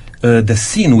that the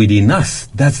sin within us,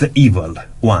 that's the evil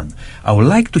one. I would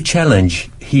like to challenge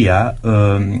here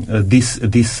this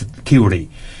theory,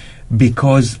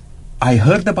 because I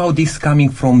heard about this coming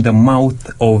from the mouth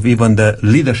of even the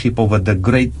leadership of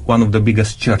one of the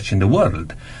biggest church in the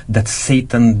world, that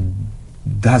Satan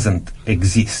doesn't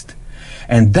exist.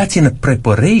 And that's in a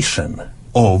preparation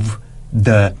of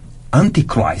the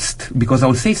Antichrist, because I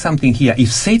will say something here.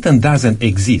 If Satan doesn't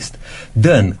exist,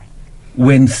 then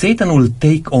when Satan will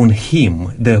take on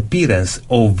him the appearance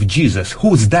of Jesus,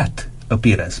 who's that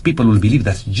appearance? People will believe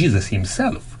that's Jesus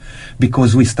himself,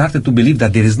 because we started to believe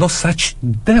that there is no such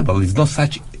devil, is no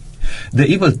such the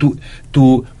evil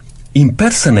to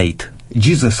impersonate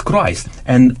Jesus Christ.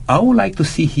 And I would like to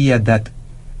see here that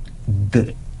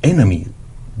the enemy,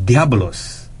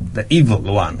 Diabolos, the evil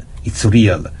one, it's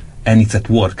real and it's at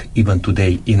work even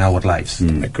today in our lives.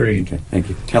 Agreed. Okay, thank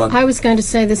you. Helen? I was going to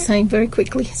say the same very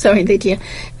quickly. Sorry, Lydia.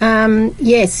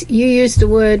 Yes, you used the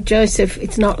word, Joseph,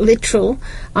 it's not literal.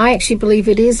 I actually believe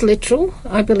it is literal.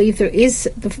 I believe there is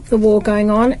the war going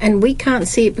on, and we can't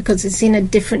see it because it's in a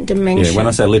different dimension. Yeah, when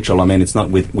I say literal, I mean it's not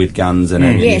with guns and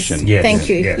ammunition. Yes. Thank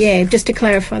you. Yes. Yeah, just to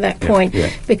clarify that point, yeah.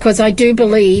 because I do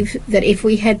believe that if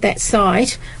we had that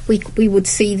sight, we would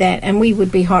see that and we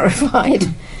would be horrified,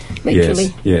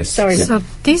 literally. Yes. Sorry. So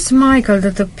this Michael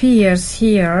that appears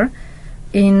here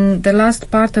in the last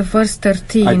part of verse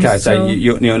 13. Okay, so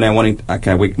you're now wanting...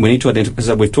 Okay, we need to identify...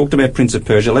 So we've talked about Prince of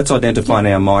Persia. Let's identify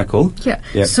now Michael. Yeah.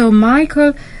 Yep. So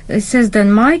Michael, it says that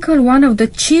Michael, one of the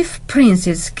chief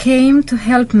princes, came to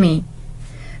help me.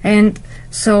 And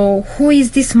so who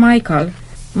is this Michael?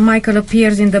 Michael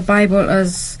appears in the Bible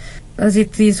as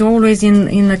it is always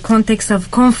in the context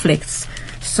of conflicts.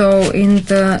 So in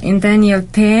Daniel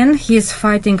 10, he is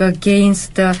fighting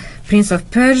against the Prince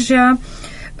of Persia.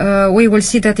 We will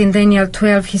see that in Daniel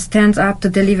 12 he stands up to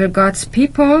deliver God's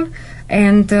people,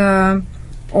 and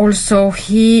also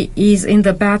he is in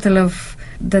the battle of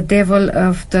the devil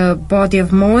of the body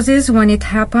of Moses when it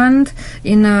happened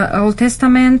in the Old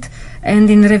Testament, and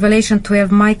in Revelation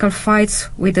 12 Michael fights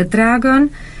with the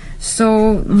dragon.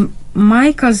 So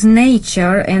Michael's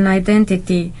nature and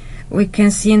identity we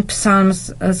can see in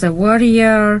Psalms as a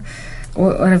warrior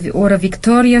or a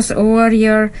victorious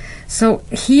warrior. So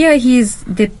here he is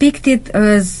depicted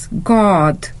as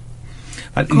God.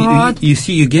 You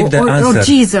see, you gave the answer. Or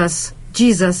Jesus.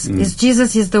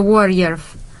 Jesus is the warrior.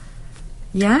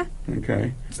 Yeah?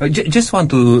 Okay. Just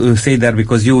want to say that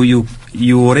because you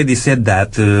already said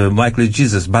that Michael is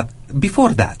Jesus, but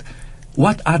before that,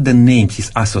 what are the names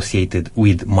is associated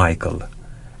with Michael?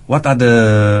 What are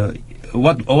the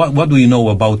what do you know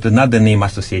about another name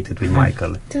associated with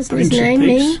Michael? Doesn't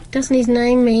his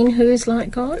name mean who is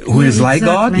like God? Who is like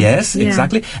God? Exactly. Yes, Yeah.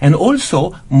 exactly. And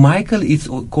also Michael is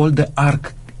called the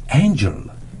archangel.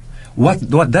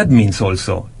 What that means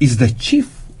also is the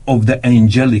chief of the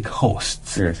angelic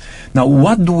hosts. Yes. Now,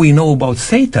 what do we know about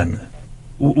Satan?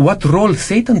 What role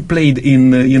Satan played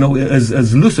in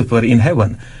as Lucifer in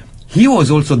heaven? He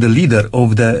was also the leader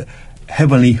of the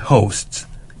heavenly hosts.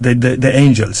 The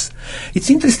angels. It's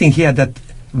interesting here that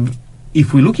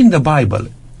if we look in the Bible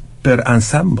per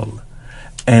ensemble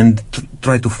and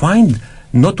try to find,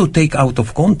 not to take out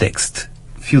of context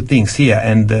few things here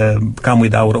and come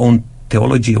with our own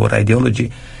theology or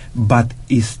ideology, but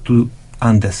is to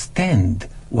understand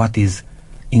what is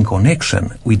in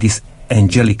connection with this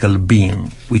angelical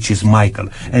being, which is Michael.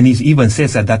 And he even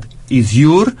says that is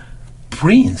your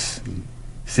prince,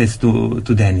 says to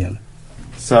Daniel.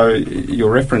 So your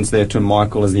reference there to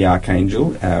Michael as the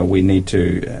archangel, we need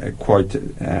to quote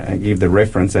and give the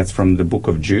reference. That's from the book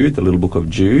of Jude, the little book of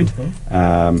Jude,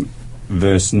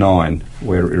 verse 9,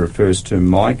 where it refers to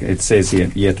Mike. It says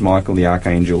here, yet Michael the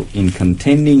archangel, in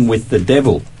contending with the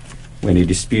devil when he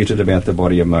disputed about the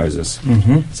body of Moses.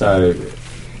 So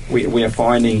we are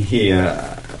finding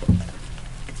here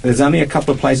there's only a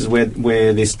couple of places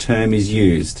where this term is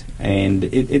used, and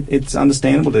it's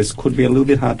understandable. This could be a little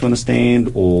bit hard to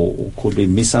understand, or could be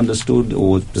misunderstood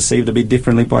or perceived a bit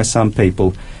differently by some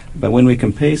people. But when we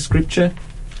compare Scripture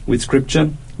with Scripture,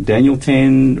 Daniel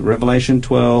 10, Revelation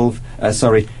 12,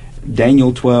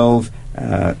 Daniel 12,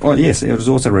 yes, it was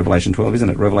also Revelation 12, isn't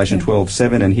it? Revelation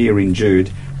 12:7, and here in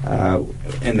Jude,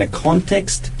 and the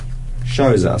context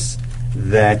shows us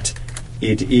that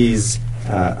it is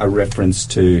a reference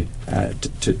to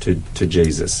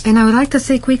Jesus. And I would like to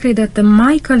say quickly that the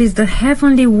Michael is the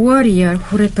heavenly warrior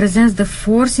who represents the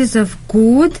forces of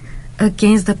good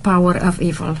against the power of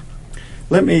evil.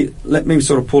 Let me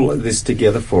sort of pull this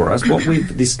together for us. What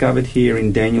we've discovered here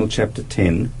in Daniel chapter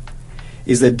 10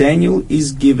 is that Daniel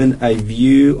is given a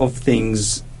view of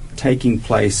things taking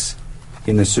place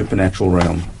in the supernatural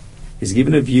realm. He's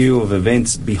given a view of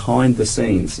events behind the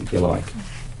scenes, if you like.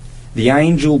 The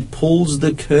angel pulls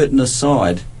the curtain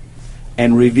aside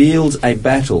and reveals a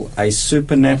battle, a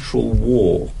supernatural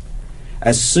war.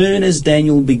 As soon as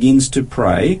Daniel begins to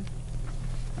pray,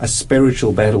 a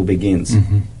spiritual battle begins.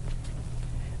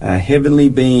 Heavenly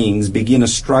beings begin a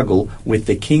struggle with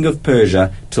the king of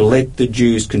Persia to let the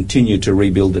Jews continue to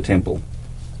rebuild the temple.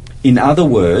 In other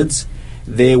words,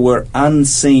 there were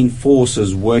unseen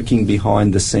forces working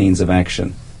behind the scenes of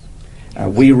action.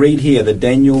 We read here that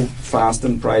Daniel fasted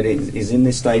and prayed, is in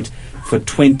this state for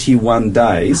 21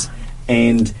 days,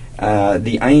 and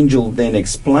the angel then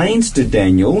explains to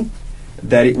Daniel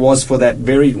that it was for that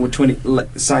very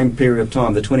same period of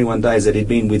time, the 21 days, that he'd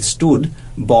been withstood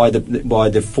by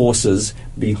the forces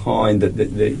behind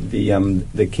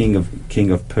the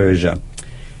king of Persia.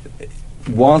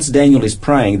 Whilst Daniel is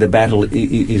praying, the battle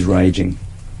is raging.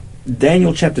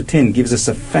 Daniel chapter 10 gives us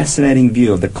a fascinating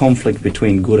view of the conflict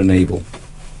between good and evil.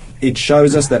 It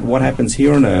shows us that what happens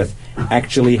here on earth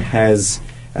actually has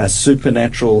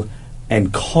supernatural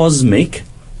and cosmic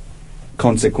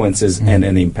consequences and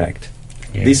an impact.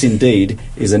 Yes. This indeed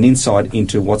is an insight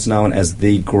into what's known as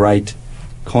the great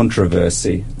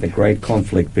controversy, the great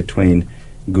conflict between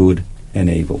good and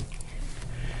evil.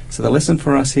 So the lesson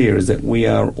for us here is that we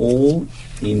are all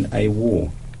in a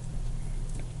war.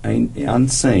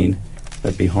 Unseen,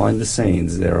 but behind the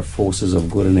scenes there are forces of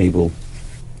good and evil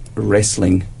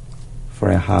wrestling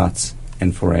for our hearts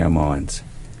and for our minds.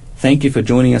 Thank you for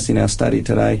joining us in our study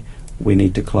today. We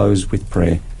need to close with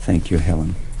prayer. Thank you,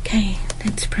 Helen. Okay,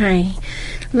 let's pray.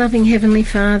 Loving Heavenly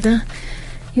Father,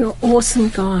 you're awesome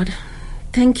God.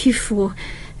 Thank you for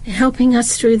helping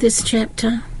us through this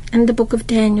chapter and the book of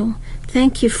Daniel.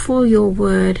 Thank you for your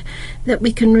word, that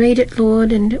we can read it,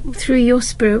 Lord, and through your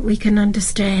Spirit we can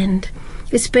understand,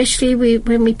 especially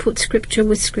when we put Scripture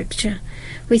with Scripture.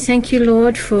 We thank you,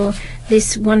 Lord, for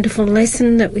this wonderful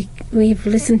lesson that we've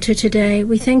listened to today.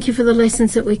 We thank you for the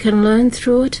lessons that we can learn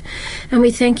through it. And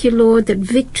we thank you, Lord, that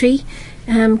victory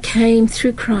came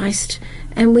through Christ,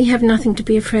 and we have nothing to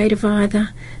be afraid of either,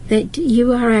 that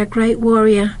you are our great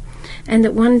warrior, and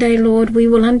that one day, Lord, we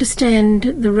will understand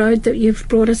the road that you've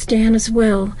brought us down as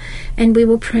well, and we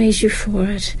will praise you for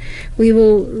it. We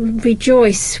will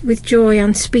rejoice with joy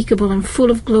unspeakable and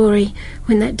full of glory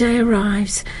when that day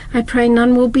arrives. I pray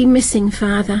none will be missing,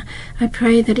 Father. I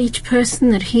pray that each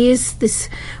person that hears this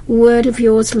word of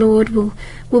yours, Lord,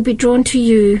 will be drawn to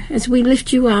you. As we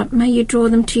lift you up, may you draw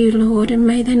them to you, Lord, and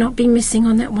may they not be missing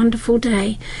on that wonderful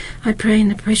day. I pray in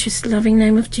the precious, loving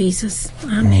name of Jesus.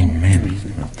 Amen. Amen.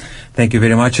 Thank you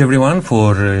very much, everyone,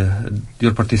 for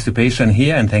your participation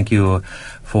here, and thank you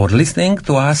for listening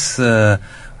to us.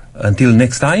 Until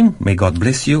next time, may God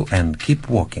bless you and keep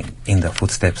walking in the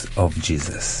footsteps of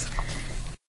Jesus.